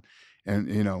down, and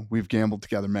you know, we've gambled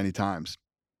together many times.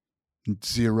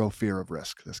 Zero fear of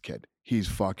risk, this kid. He's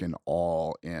fucking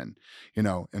all in, you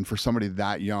know, and for somebody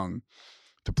that young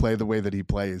to play the way that he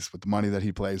plays with the money that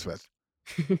he plays with,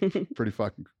 pretty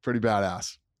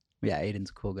badass. Yeah, Aiden's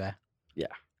a cool guy. Yeah.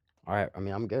 All right. I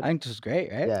mean, I'm good. I think this was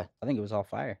great, right? Yeah. I think it was all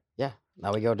fire. Yeah.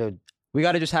 Now we go to. We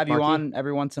got to just have Marky? you on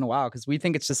every once in a while because we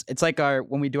think it's like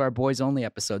when we do our boys only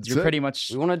episodes. You're pretty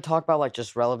much. We want to talk about like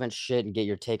just relevant shit and get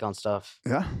your take on stuff.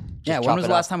 Yeah. Yeah. When was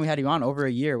the last time we had you on? Over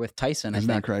a year with Tyson. Isn't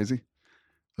that crazy?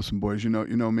 Listen, boys, you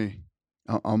know me.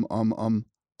 I'm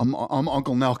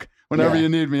Uncle Nelk. Whenever you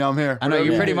need me, I'm here. I know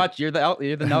you're pretty much you're the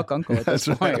Nelk uncle at this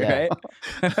point, right?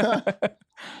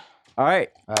 All right.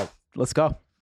 Let's go.